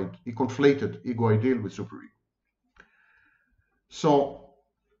conflated ego ideal with superego. So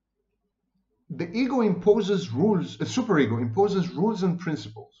the ego imposes rules, a superego imposes rules and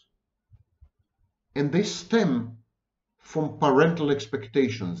principles, and they stem from parental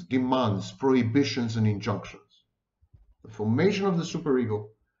expectations, demands, prohibitions, and injunctions. The formation of the superego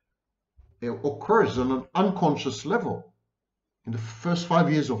occurs on an unconscious level in the first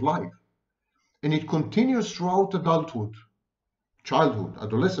 5 years of life, and it continues throughout adulthood, childhood,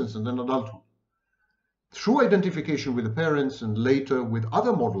 adolescence, and then adulthood, through identification with the parents and later with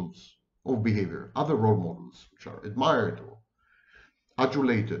other models of behavior, other role models which are admired or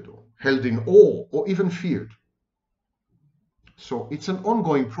adulated or held in awe or even feared. So it's an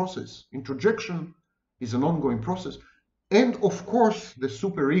ongoing process. Introjection is an ongoing process. And of course, the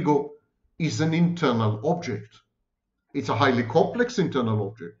superego is an internal object. It's a highly complex internal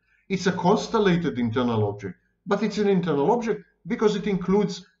object. It's a constellated internal object, but it's an internal object because it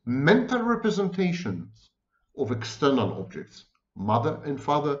includes mental representations of external objects, mother and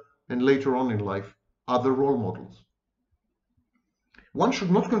father, and later on in life, other role models. One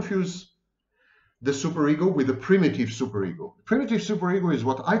should not confuse the superego with the primitive superego. The primitive superego is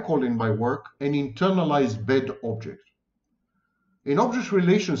what I call in my work an internalized bad object. In object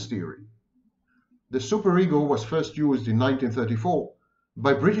relations theory, the superego was first used in 1934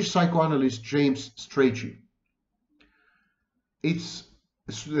 by British psychoanalyst James Strachey.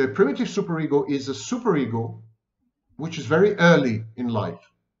 The primitive superego is a superego which is very early in life,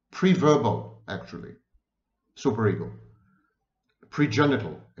 pre-verbal actually, superego,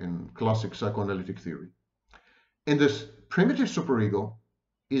 pregenital in classic psychoanalytic theory. And this primitive superego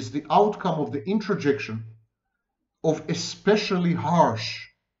is the outcome of the introjection of especially harsh,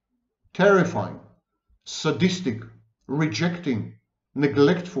 terrifying, sadistic, rejecting,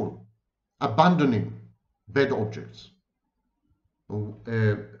 neglectful, abandoning bad objects.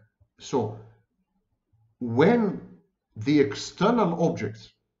 So when the external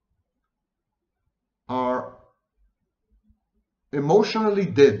objects are emotionally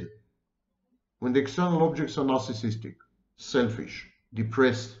dead, when the external objects are narcissistic, selfish,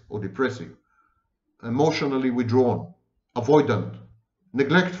 depressed or depressive, emotionally withdrawn, avoidant,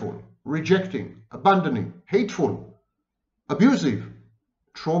 neglectful, rejecting, abandoning, hateful, abusive,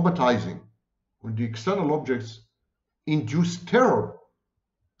 traumatizing, when the external objects induce terror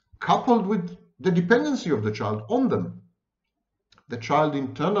coupled with the dependency of the child on them, the child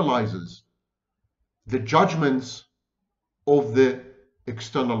internalizes the judgments of the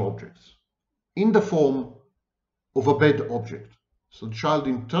external objects in the form of a bad object. So the child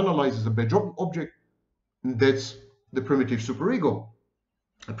internalizes a bad object, and that's the primitive superego.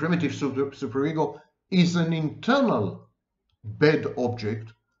 A primitive superego is an internal bad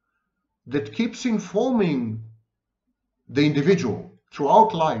object that keeps informing the individual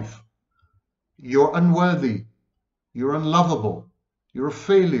throughout life. You're unworthy, you're unlovable, you're a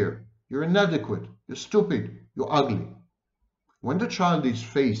failure, you're inadequate, you're stupid, you're ugly. When the child is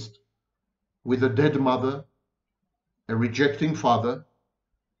faced with a dead mother, a rejecting father,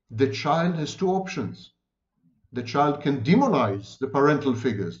 the child has two options. The child can demonize the parental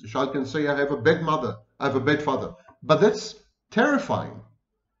figures. The child can say, I have a bad mother, I have a bad father. But that's terrifying.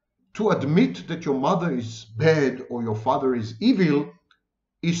 To admit that your mother is bad or your father is evil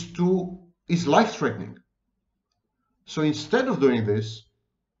is life-threatening. So instead of doing this,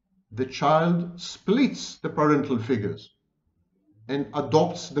 the child splits the parental figures and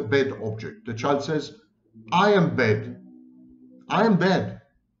adopts the bad object. The child says, I am bad. I am bad.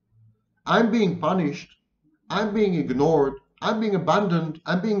 I'm being punished. I'm being ignored. I'm being abandoned.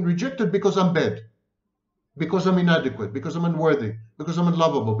 I'm being rejected because I'm bad. Because I'm inadequate. Because I'm unworthy. Because I'm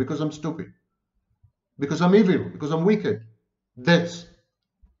unlovable. Because I'm stupid. Because I'm evil. Because I'm wicked. That's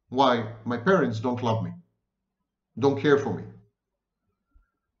why my parents don't love me. Don't care for me.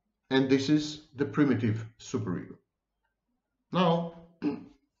 And this is the primitive superego. Now,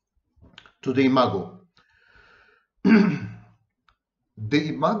 to the Imago. The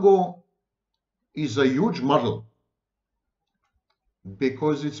Imago is a huge model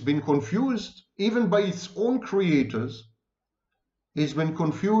because it's been confused, even by its own creators. It's been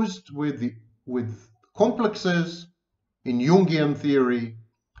confused with complexes in Jungian theory.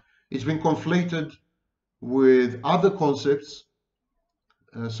 It's been conflated with other concepts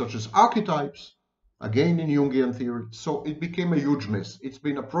such as archetypes, again in Jungian theory. So it became a huge mess. It's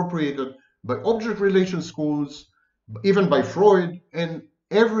been appropriated by object relation schools, even by Freud, and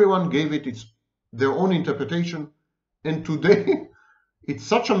everyone gave it their own interpretation. And today It's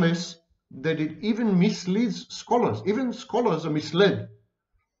such a mess that it even misleads scholars. Even scholars are misled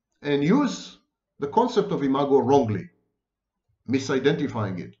and use the concept of imago wrongly,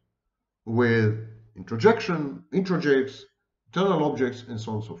 misidentifying it with introjection, introjects, internal objects, and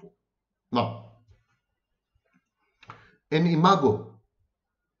so on and so forth. Now, an imago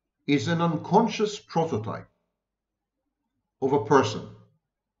is an unconscious prototype of a person.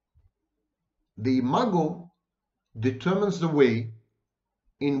 The imago determines the way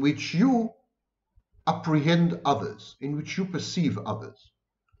in which you apprehend others, in which you perceive others.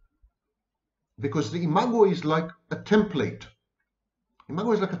 Because the imago is like a template.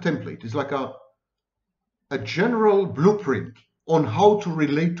 Imago is like a template. It's like a general blueprint on how to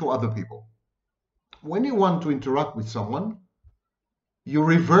relate to other people. When you want to interact with someone, you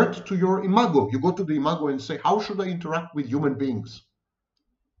revert to your imago. You go to the imago and say, how should I interact with human beings?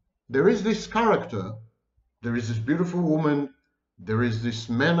 There is this character, there is this beautiful woman, there is this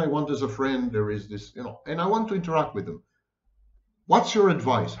man I want as a friend, there is this, and I want to interact with them. What's your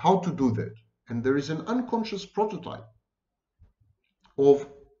advice? How to do that? And there is an unconscious prototype of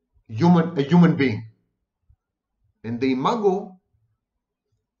a human being. And the imago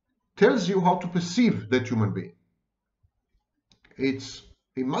tells you how to perceive that human being.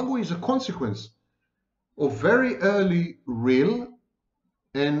 Imago is a consequence of very early real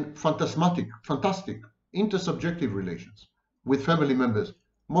and fantastic intersubjective relations with family members,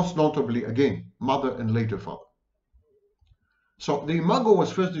 most notably, again, mother and later father. So the imago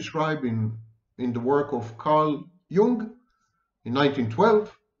was first described in the work of Carl Jung in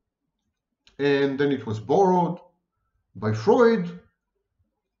 1912, and then it was borrowed by Freud,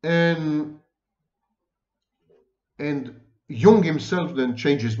 and Jung himself then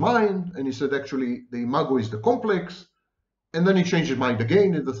changed his mind, and he said actually the imago is the complex, and then he changed his mind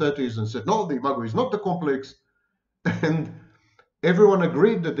again in the 30s and said no, the imago is not the complex, and everyone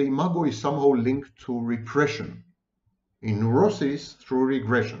agreed that the imago is somehow linked to repression in neurosis through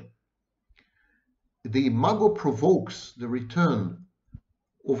regression. The imago provokes the return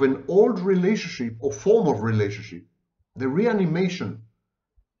of an old relationship or form of relationship, the reanimation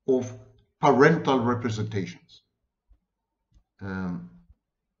of parental representations.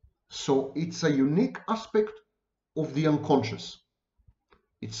 So it's a unique aspect of the unconscious.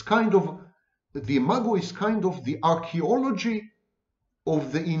 It's the imago is kind of the archaeology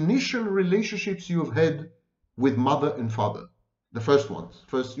of the initial relationships you've had with mother and father, the first ones,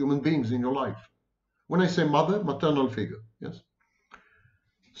 first human beings in your life. When I say mother, maternal figure, yes?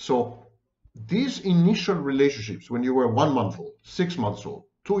 So these initial relationships, when you were 1 month old, 6 months old,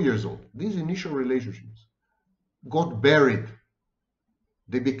 2 years old, these initial relationships got buried.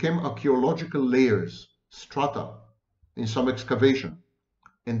 They became archaeological layers, strata, in some excavation.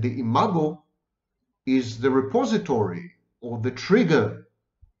 And the imago is the repository or the trigger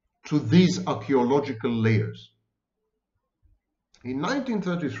to these archaeological layers. In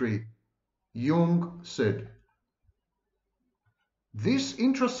 1933, Jung said, this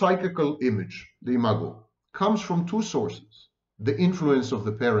intrapsychical image, the imago, comes from two sources: the influence of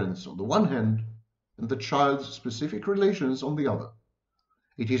the parents on the one hand, and the child's specific relations on the other.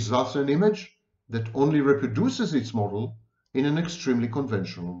 It is thus an image that only reproduces its model in an extremely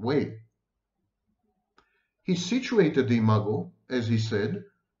conventional way. He situated the imago, as he said,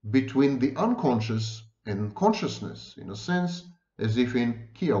 between the unconscious and consciousness, in a sense, as if in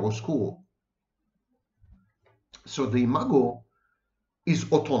chiaroscuro. So the imago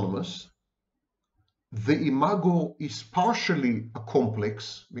is autonomous. The imago is partially a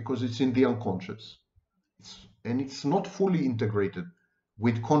complex because it's in the unconscious, and it's not fully integrated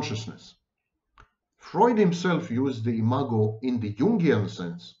with consciousness. Freud himself used the imago in the Jungian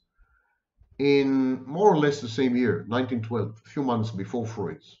sense in more or less the same year, 1912, a few months before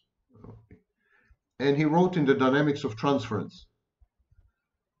Freud's. And he wrote in The Dynamics of Transference,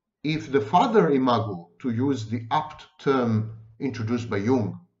 if the father imago, to use the apt term introduced by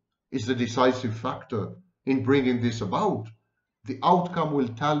Jung, is the decisive factor in bringing this about, the outcome will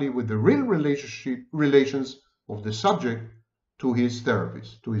tally with the real relations of the subject to his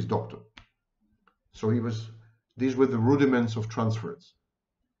therapist, to his doctor. So these were the rudiments of transference.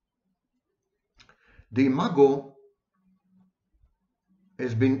 The imago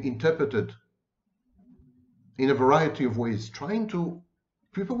has been interpreted in a variety of ways.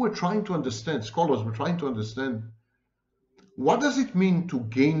 People were trying to understand, scholars were trying to understand, what does it mean to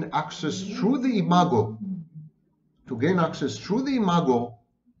gain access through the imago,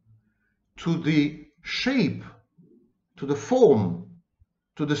 to the shape, to the form,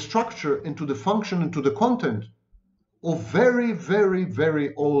 to the structure, and to the function, and to the content of very, very,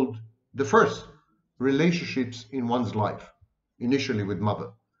 very old, the first relationships in one's life. initially with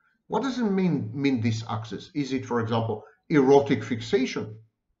mother. What does it mean this access? Is it, for example, erotic fixation?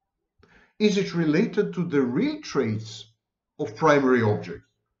 Is it related to the real traits of primary objects,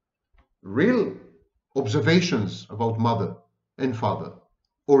 real observations about mother and father?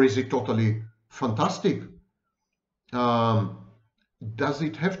 Or is it totally fantastic? Does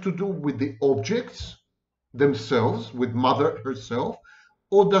it have to do with the objects themselves, with mother herself,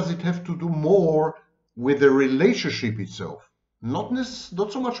 or does it have to do more with the relationship itself? Not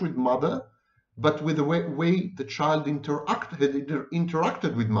so much with mother, but with the way the child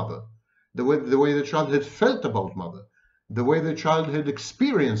interacted with mother, the way the child had felt about mother, the way the child had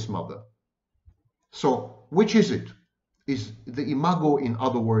experienced mother. So, which is it? Is the imago, in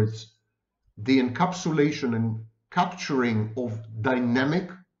other words, the encapsulation and capturing of dynamic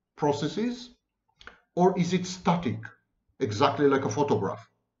processes, or is it static, exactly like a photograph?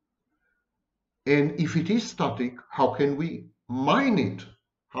 And if it is static, how can we mine it?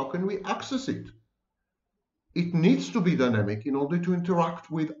 How can we access it? It needs to be dynamic in order to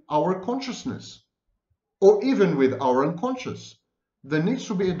interact with our consciousness, or even with our unconscious. There needs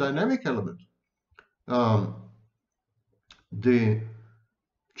to be a dynamic element. The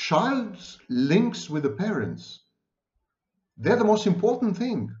child's links with the parents, they're the most important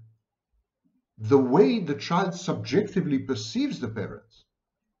thing. The way the child subjectively perceives the parents.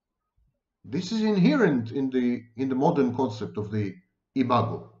 This is inherent in the modern concept of the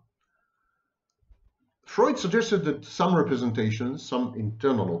imago. Freud suggested that some representations, some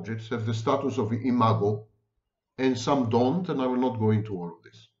internal objects, have the status of the imago, and some don't, and I will not go into all of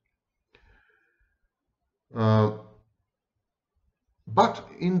this. But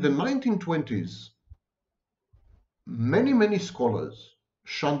in the 1920s, many scholars,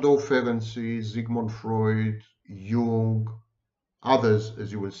 Sándor Ferenczi, Sigmund Freud, Jung, others,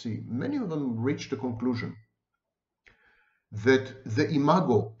 as you will see, many of them reached the conclusion that the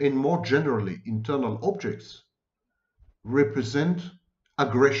imago, and more generally internal objects, represent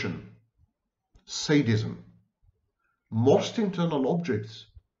aggression, sadism. Most internal objects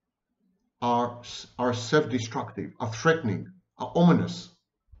are self-destructive, are threatening, are ominous.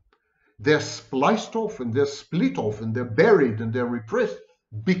 They're spliced off and they're split off and they're buried and they're repressed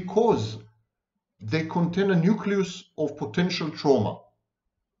because they contain a nucleus of potential trauma.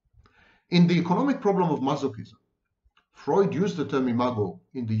 In the economic problem of masochism, Freud used the term imago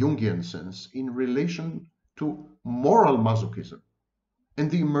in the Jungian sense in relation to moral masochism and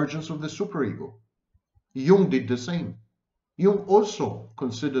the emergence of the superego. Jung did the same. Jung also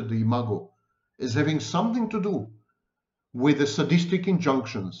considered the imago as having something to do with the sadistic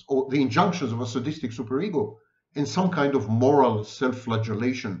injunctions, or the injunctions of a sadistic superego, and some kind of moral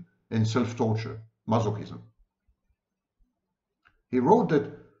self-flagellation and self-torture, masochism. He wrote that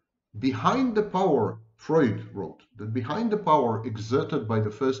behind the power, Freud wrote, that behind the power exerted by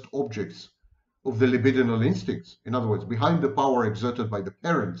the first objects of the libidinal instincts, in other words, behind the power exerted by the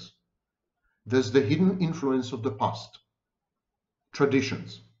parents, there's the hidden influence of the past,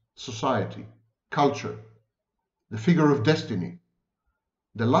 traditions, society, culture, the figure of destiny,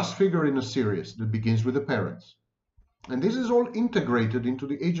 the last figure in a series that begins with the parents. And this is all integrated into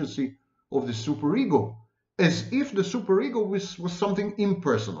the agency of the superego, as if the superego was something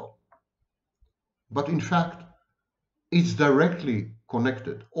impersonal. But in fact, it's directly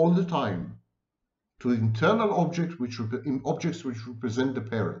connected all the time to internal objects which represent the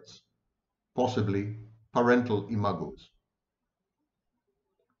parents, possibly parental imagos.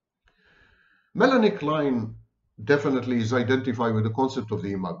 Melanie Klein definitely is identified with the concept of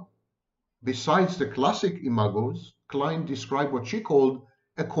the imago. Besides the classic imagos, Klein described what she called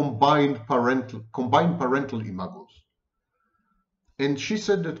a combined parental imagos. And she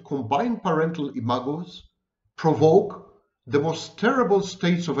said that combined parental imagos provoke the most terrible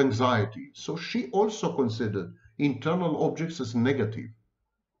states of anxiety. So she also considered internal objects as negative,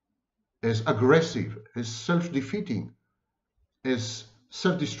 as aggressive, as self-defeating, as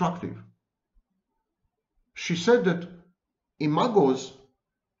self-destructive. She said that imagos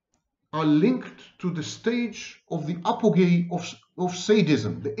are linked to the stage of the apogee of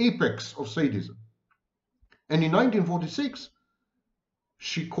sadism, the apex of sadism. And in 1946,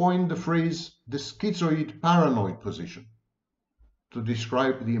 she coined the phrase the schizoid paranoid position to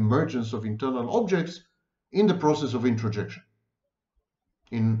describe the emergence of internal objects in the process of introjection.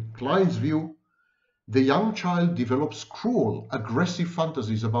 In Klein's view, the young child develops cruel, aggressive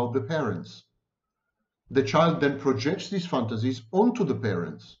fantasies about the parents. The child then projects these fantasies onto the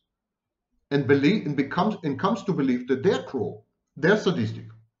parents and comes to believe that they're cruel, they're sadistic.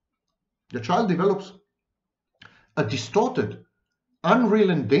 The child develops a distorted, unreal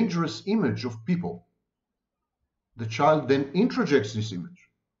and dangerous image of people. the child then introjects this image,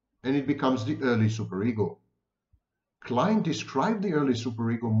 and it becomes the early superego. Klein described the early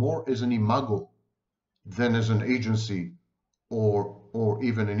superego more as an imago than as an agency or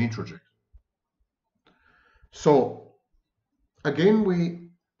even an introject. So again, we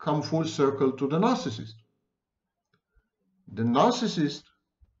come full circle to the narcissist. The narcissist,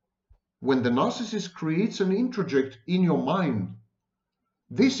 when the narcissist creates an introject in your mind,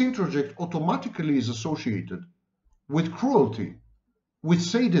 this introject automatically is associated with cruelty, with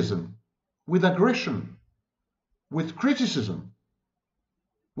sadism, with aggression, with criticism,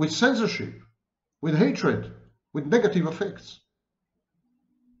 with censorship, with hatred, with negative effects.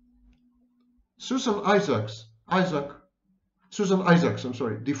 Susan Isaacs,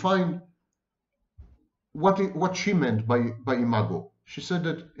 defined what she meant by imago. She said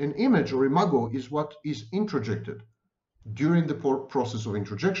that an image or imago is what is introjected during the process of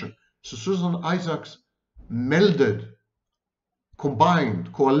introjection. So Susan Isaacs melded,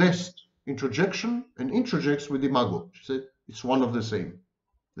 combined, coalesced introjection and introjects with imago. She said it's one of the same.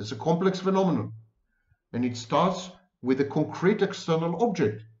 It's a complex phenomenon, and it starts with a concrete external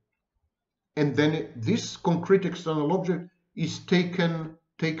object, and then this concrete external object is taken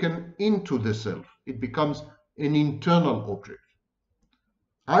into the self. It becomes an internal object.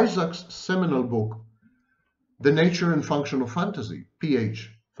 Isaac's seminal book, The Nature and Function of Fantasy,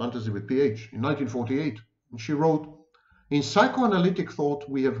 Fantasy with PH, in 1948, and she wrote, "In psychoanalytic thought,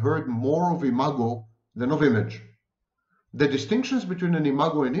 we have heard more of imago than of image. The distinctions between an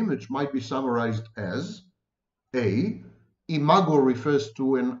imago and image might be summarized as: A, imago refers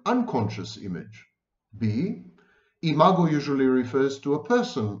to an unconscious image. B, imago usually refers to a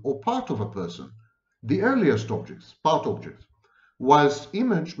person or part of a person, the earliest objects, part objects, whilst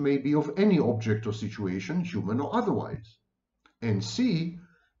image may be of any object or situation, human or otherwise. And C,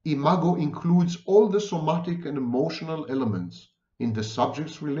 imago includes all the somatic and emotional elements in the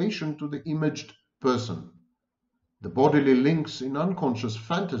subject's relation to the imaged person. The bodily links in unconscious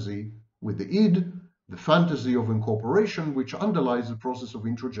fantasy with the id, the fantasy of incorporation which underlies the process of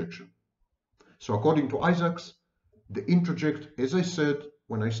introjection." So according to Isaacs, the introject, as I said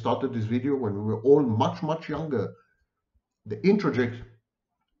when I started this video, when we were all much younger, the introject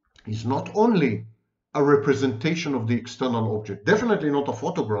is not only a representation of the external object, definitely not a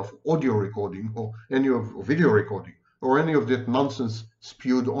photograph, audio recording, or any of video recording, or any of that nonsense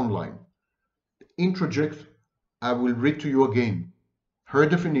spewed online. The introject, I will read to you again her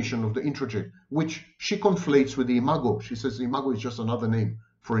definition of the introject, which she conflates with the imago. She says the imago is just another name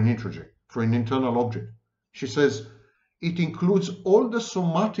for an introject, for an internal object. She says it includes all the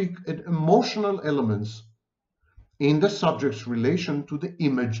somatic and emotional elements in the subject's relation to the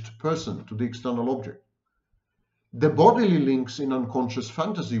imaged person, to the external object. The bodily links in unconscious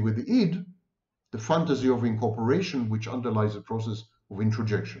fantasy with the id, the fantasy of incorporation which underlies the process of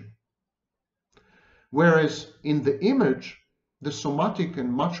introjection. Whereas in the image, the somatic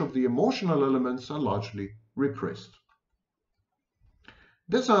and much of the emotional elements are largely repressed.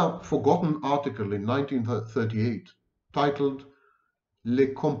 There's a forgotten article in 1938 titled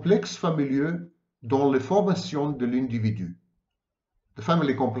 "Les complexes familiaux dans la formation de l'individu," the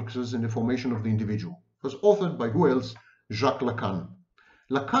family complexes in the formation of the individual. It was authored by who else? Jacques Lacan.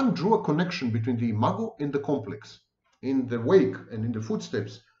 Lacan drew a connection between the imago and the complex in the wake and in the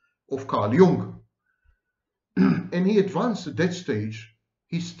footsteps of Carl Jung. And he advanced at that stage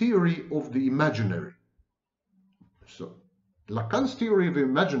his theory of the imaginary. So Lacan's theory of the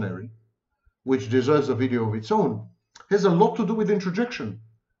imaginary, which deserves a video of its own, has a lot to do with introjection,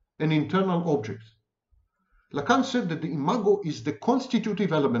 an internal object. Lacan said that the imago is the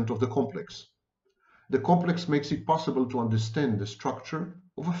constitutive element of the complex. The complex makes it possible to understand the structure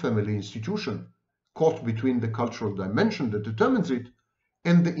of a family institution, caught between the cultural dimension that determines it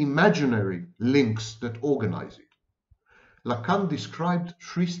and the imaginary links that organize it. Lacan described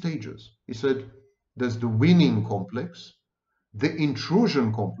 3 stages. He said there's the winning complex, the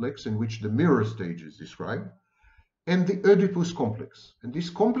intrusion complex, in which the mirror stage is described, and the Oedipus complex. And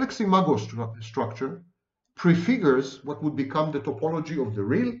this complex imago structure prefigures what would become the topology of the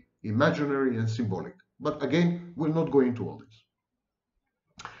real, imaginary, and symbolic. But again, we'll not go into all this.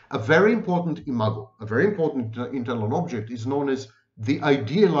 A very important imago, a very important internal object, is known as the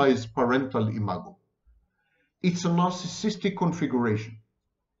idealized parental imago. It's a narcissistic configuration.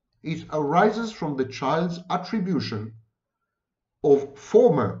 It arises from the child's attribution of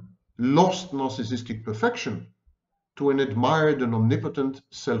former lost narcissistic perfection to an admired and omnipotent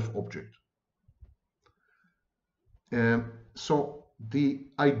self-object. So the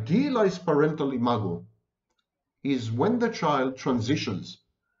idealized parental imago is when the child transitions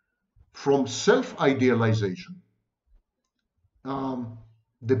from self-idealization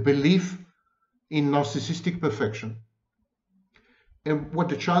the belief in narcissistic perfection. And what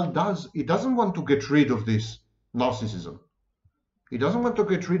the child does, he doesn't want to get rid of this narcissism. He doesn't want to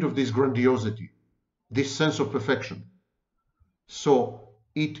get rid of this grandiosity, this sense of perfection. So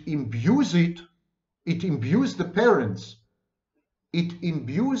it imbues the parents, it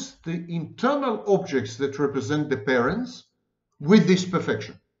imbues the internal objects that represent the parents with this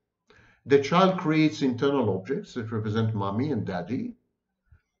perfection. The child creates internal objects that represent mommy and daddy,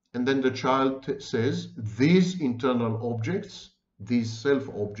 and then the child says, these internal objects, these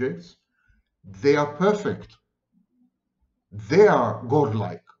self-objects, they are perfect. They are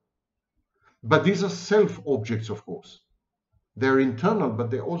godlike. But these are self-objects, of course. They're internal, but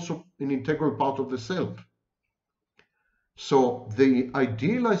they're also an integral part of the self. So the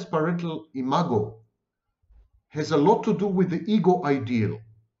idealized parental imago has a lot to do with the ego ideal.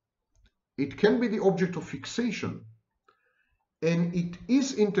 It can be the object of fixation, and it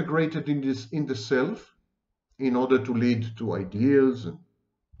is integrated in the self in order to lead to ideals and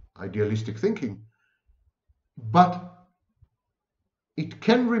idealistic thinking. But it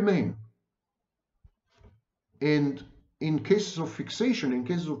can remain. And in cases of fixation, in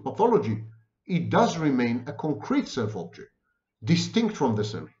cases of pathology, it does remain a concrete self-object, distinct from the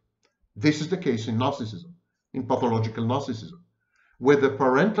self. This is the case in narcissism, in pathological narcissism, where the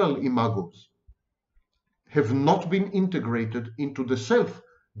parental imagos have not been integrated into the self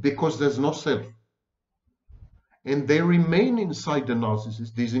because there's no self. And they remain inside the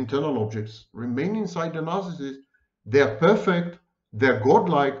narcissist, these internal objects remain inside the narcissist. They're perfect, they're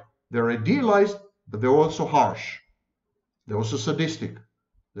godlike, they're idealized, but they're also harsh. They're also sadistic,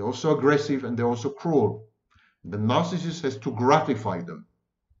 they're also aggressive, and they're also cruel. The narcissist has to gratify them.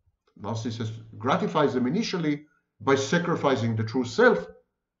 The narcissist gratifies them initially by sacrificing the true self,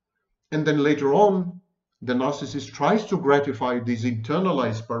 and then later on, the narcissist tries to gratify these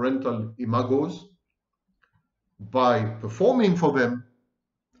internalized parental imagos by performing for them,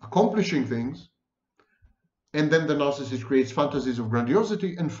 accomplishing things, and then the narcissist creates fantasies of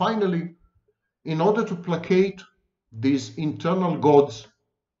grandiosity, and finally, in order to placate these internal gods,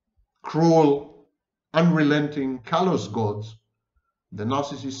 cruel, unrelenting, callous gods, the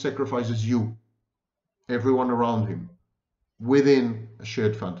narcissist sacrifices you, everyone around him, within a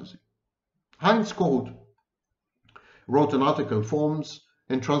shared fantasy. Heinz Kohut wrote an article, Forms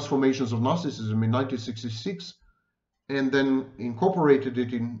and Transformations of Narcissism, in 1966, and then incorporated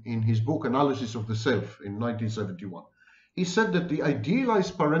it in his book Analysis of the Self in 1971. He said that the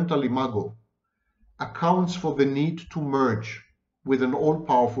idealized parental imago accounts for the need to merge with an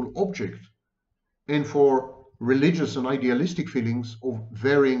all-powerful object and for religious and idealistic feelings of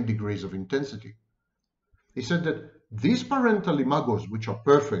varying degrees of intensity. He said that these parental imagos, which are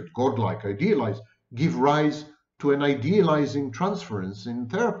perfect, godlike, idealized, give rise to an idealizing transference in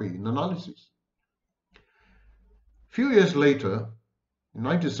therapy, in analysis. A few years later, in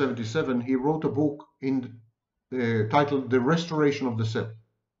 1977, he wrote a book titled The Restoration of the Self.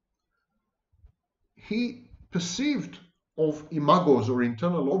 He perceived of imagos or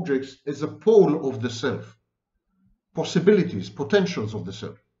internal objects as a pole of the self, possibilities, potentials of the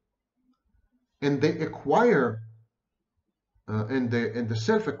self. And they acquire, and the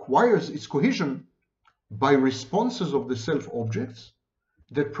self acquires its cohesion by responses of the self objects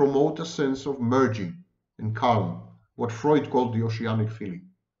that promote a sense of merging and calm, what Freud called the oceanic feeling.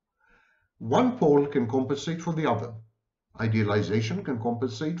 One pole can compensate for the other. Idealization can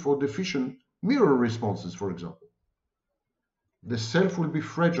compensate for deficient mirror responses, for example. The self will be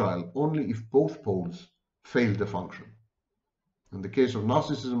fragile only if both poles fail the function. In the case of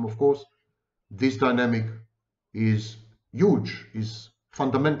narcissism, of course, this dynamic is huge, is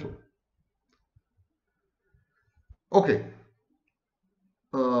fundamental. Okay.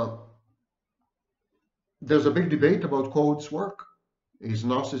 There's a big debate about Kohut's work. Is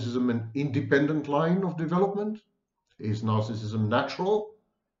narcissism an independent line of development? Is narcissism natural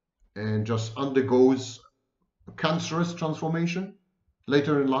and just undergoes a cancerous transformation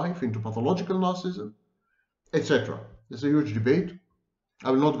later in life into pathological narcissism, etc.? There's a huge debate.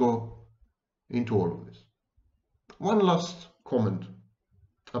 I will not go into all of this. One last comment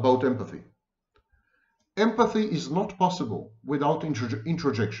about empathy. Empathy is not possible without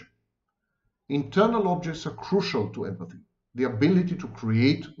introjection. Internal objects are crucial to empathy. The ability to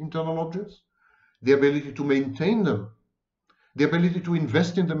create internal objects, the ability to maintain them, the ability to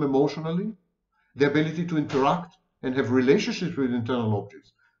invest in them emotionally, the ability to interact and have relationships with internal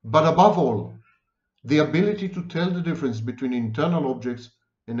objects, but above all, the ability to tell the difference between internal objects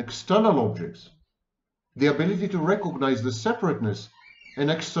and external objects, the ability to recognize the separateness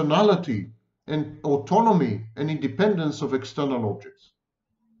and externality and autonomy and independence of external objects.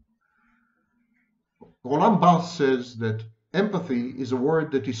 Roland Barthes says that empathy is a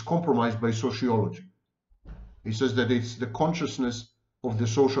word that is compromised by sociology. He says that it's the consciousness of the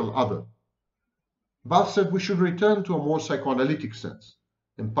social other. Barthes said we should return to a more psychoanalytic sense,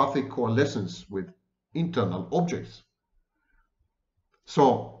 empathic coalescence with internal objects.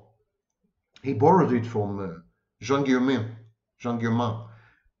 So he borrowed it from Jean Guillemin.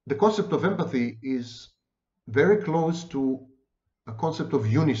 The concept of empathy is very close to a concept of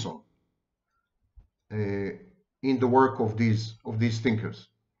unison in the work of these thinkers,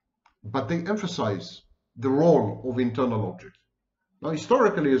 but they emphasize the role of internal objects. Now,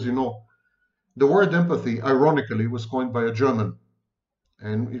 historically, as you know, the word empathy, ironically, was coined by a German,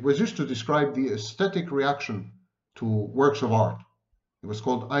 and it was used to describe the aesthetic reaction to works of art. It was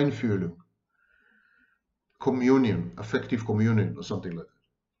called Einfühlung, communion, affective communion, or something like that.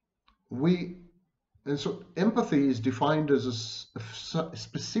 And so empathy is defined as a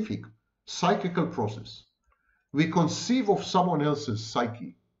specific psychical process. We conceive of someone else's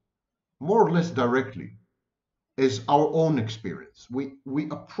psyche, more or less directly, as our own experience. We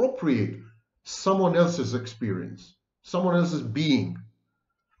appropriate someone else's experience, someone else's being,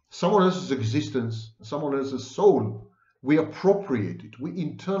 someone else's existence, someone else's soul. We appropriate it, we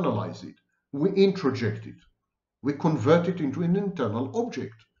internalize it, we introject it, we convert it into an internal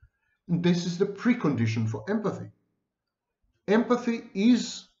object. And this is the precondition for empathy. Empathy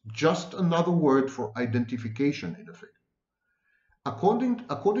is just another word for identification, in effect. According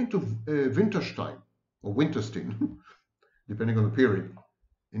to Winterstein, or Winterstein, depending on the period,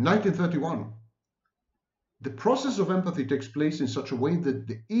 in 1931, the process of empathy takes place in such a way that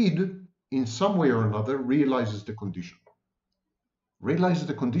the id, in some way or another, realizes the condition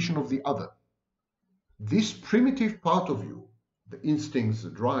of the other. This primitive part of you, the instincts, the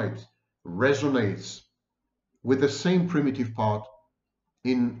drives, resonates with the same primitive parts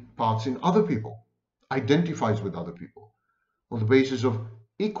in other people, identifies with other people on the basis of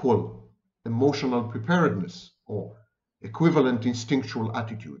equal emotional preparedness or equivalent instinctual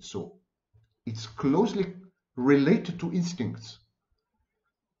attitudes. So it's closely related to instincts.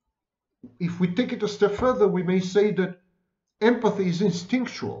 If we take it a step further, we may say that empathy is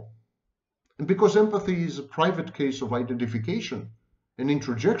instinctual. And because empathy is a private case of identification and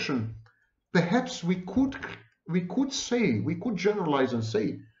introjection, perhaps we could generalize and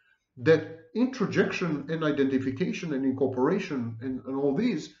say that introjection and identification and incorporation and all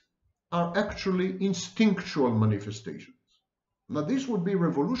these are actually instinctual manifestations. Now, this would be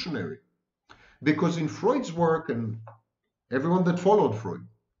revolutionary, because in Freud's work and everyone that followed Freud,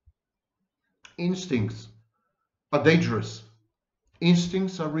 instincts are dangerous.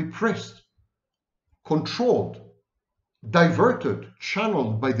 Instincts are repressed, controlled, diverted,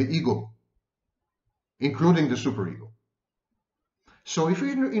 channeled by the ego, including the superego. So if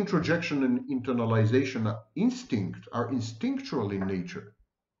introjection and internalization are instinctual in nature,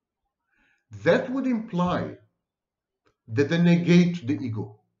 that would imply that they negate the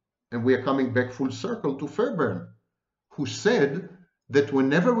ego. And we are coming back full circle to Fairbairn, who said that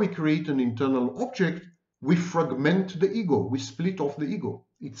whenever we create an internal object, we fragment the ego, we split off the ego.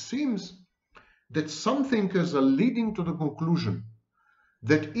 It seems that some thinkers are leading to the conclusion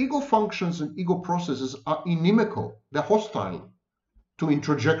that ego functions and ego processes are inimical, they're hostile to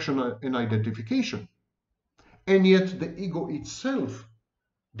introjection and identification. And yet the ego itself,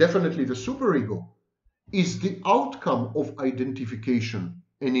 definitely the superego, is the outcome of identification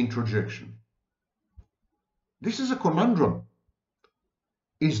and introjection. This is a conundrum.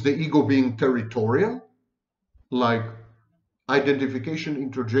 Is the ego being territorial, like identification,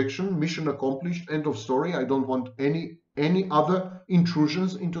 introjection, mission accomplished, end of story, I don't want any other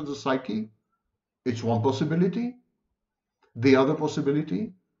intrusions into the psyche? It's one possibility. The other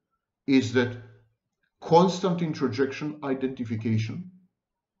possibility is that constant introjection, identification,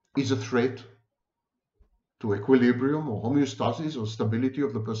 is a threat to equilibrium or homeostasis or stability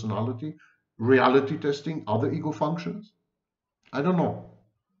of the personality, reality testing, other ego functions. I don't know.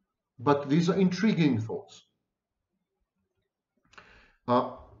 But these are intriguing thoughts.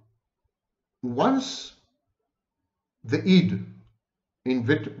 Once the id, in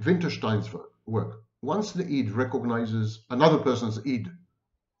Winterstein's work, once the id recognizes another person's id,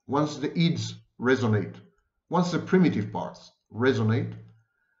 once the ids resonate, once the primitive parts resonate,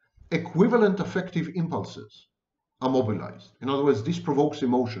 equivalent affective impulses are mobilized. In other words, this provokes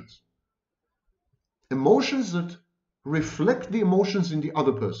emotions. Emotions that reflect the emotions in the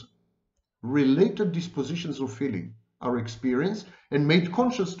other person. Related dispositions of feeling are experienced and made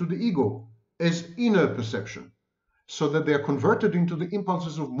conscious to the ego as inner perception, so that they are converted into the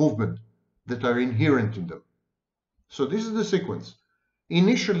impulses of movement that are inherent in them. So this is the sequence.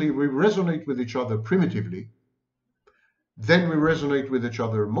 Initially, we resonate with each other primitively. Then we resonate with each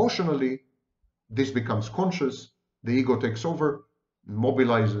other emotionally. This becomes conscious. The ego takes over,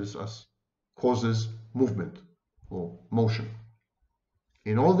 mobilizes us, causes movement or motion.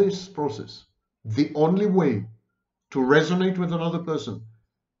 In all this process, the only way to resonate with another person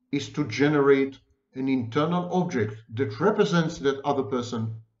is to generate an internal object that represents that other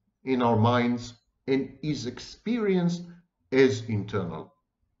person in our minds and is experienced as internal.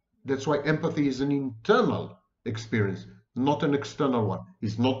 That's why empathy is an internal experience, not an external one.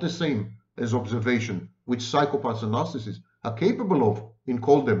 It's not the same as observation, which psychopaths and narcissists are capable of in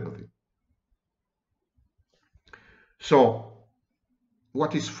cold empathy. So,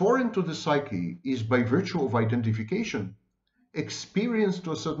 what is foreign to the psyche is, by virtue of identification, experienced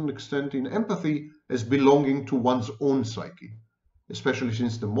to a certain extent in empathy as belonging to one's own psyche, especially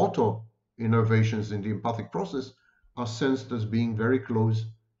since the motor innervations in the empathic process are sensed as being very close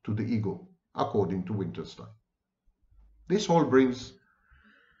to the ego, according to Winterstein. This whole brings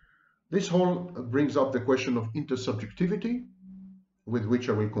up the question of intersubjectivity, with which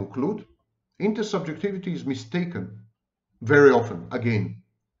I will conclude. Intersubjectivity is mistaken very often. Again,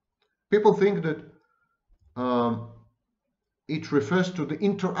 people think that it refers to the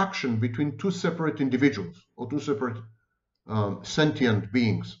interaction between two separate individuals or two separate sentient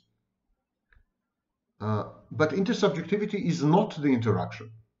beings. But intersubjectivity is not the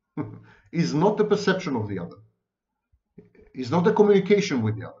interaction, is not the perception of the other, is not the communication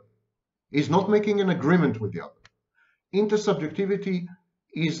with the other, is not making an agreement with the other. Intersubjectivity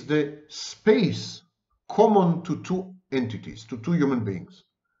is the space common to two entities, to two human beings.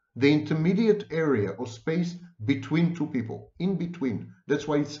 The intermediate area or space between two people, in between. That's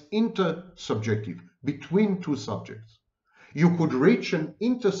why it's intersubjective, between two subjects. You could reach an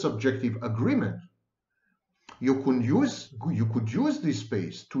intersubjective agreement. You could use this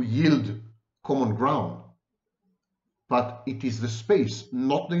space to yield common ground. But it is the space,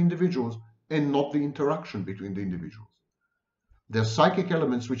 not the individuals, and not the interaction between the individuals. There are psychic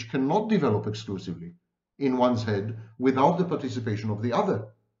elements which cannot develop exclusively in one's head without the participation of the other.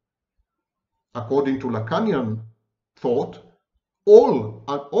 According to Lacanian thought,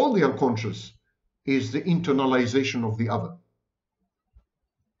 all the unconscious is the internalization of the other.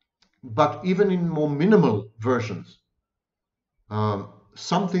 But even in more minimal versions,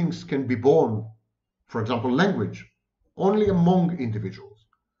 some things can be born, for example, language, only among individuals.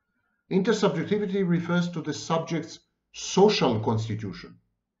 Intersubjectivity refers to the subject's social constitution.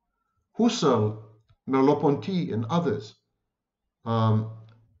 Husserl, Merleau-Ponty, and others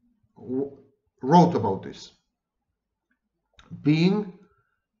wrote about this. Being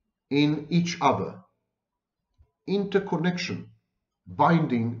in each other, interconnection,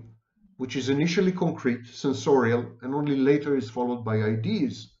 binding, which is initially concrete, sensorial, and only later is followed by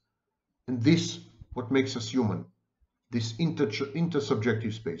ideas. And this, what makes us human, this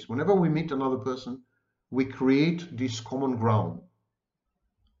intersubjective space. Whenever we meet another person, we create this common ground,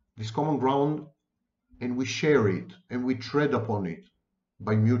 and we share it, and we tread upon it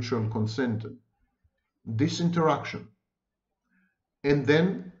by mutual consent. This interaction. And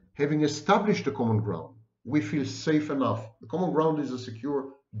then, having established the common ground, we feel safe enough. The common ground is a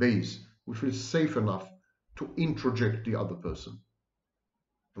secure base. We feel safe enough to introject the other person.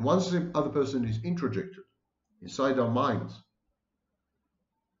 And once the other person is introjected inside our minds,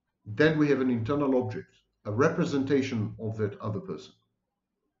 then we have an internal object, a representation of that other person.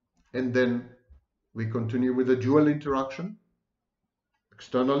 And then we continue with a dual interaction,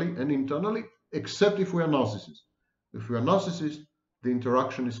 externally and internally, except if we are narcissists. If we are narcissists, the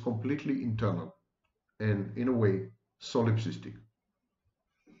interaction is completely internal and, in a way, solipsistic.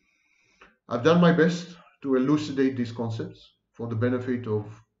 I've done my best to elucidate these concepts for the benefit of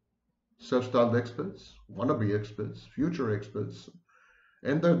self-styled experts, wannabe experts, future experts,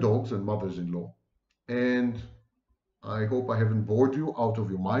 and their dogs and mothers-in-law. And I hope I haven't bored you out of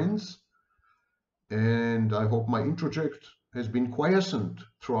your minds. And I hope my introject has been quiescent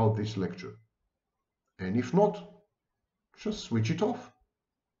throughout this lecture. And if not, just switch it off.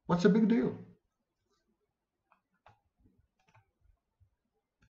 What's the big deal?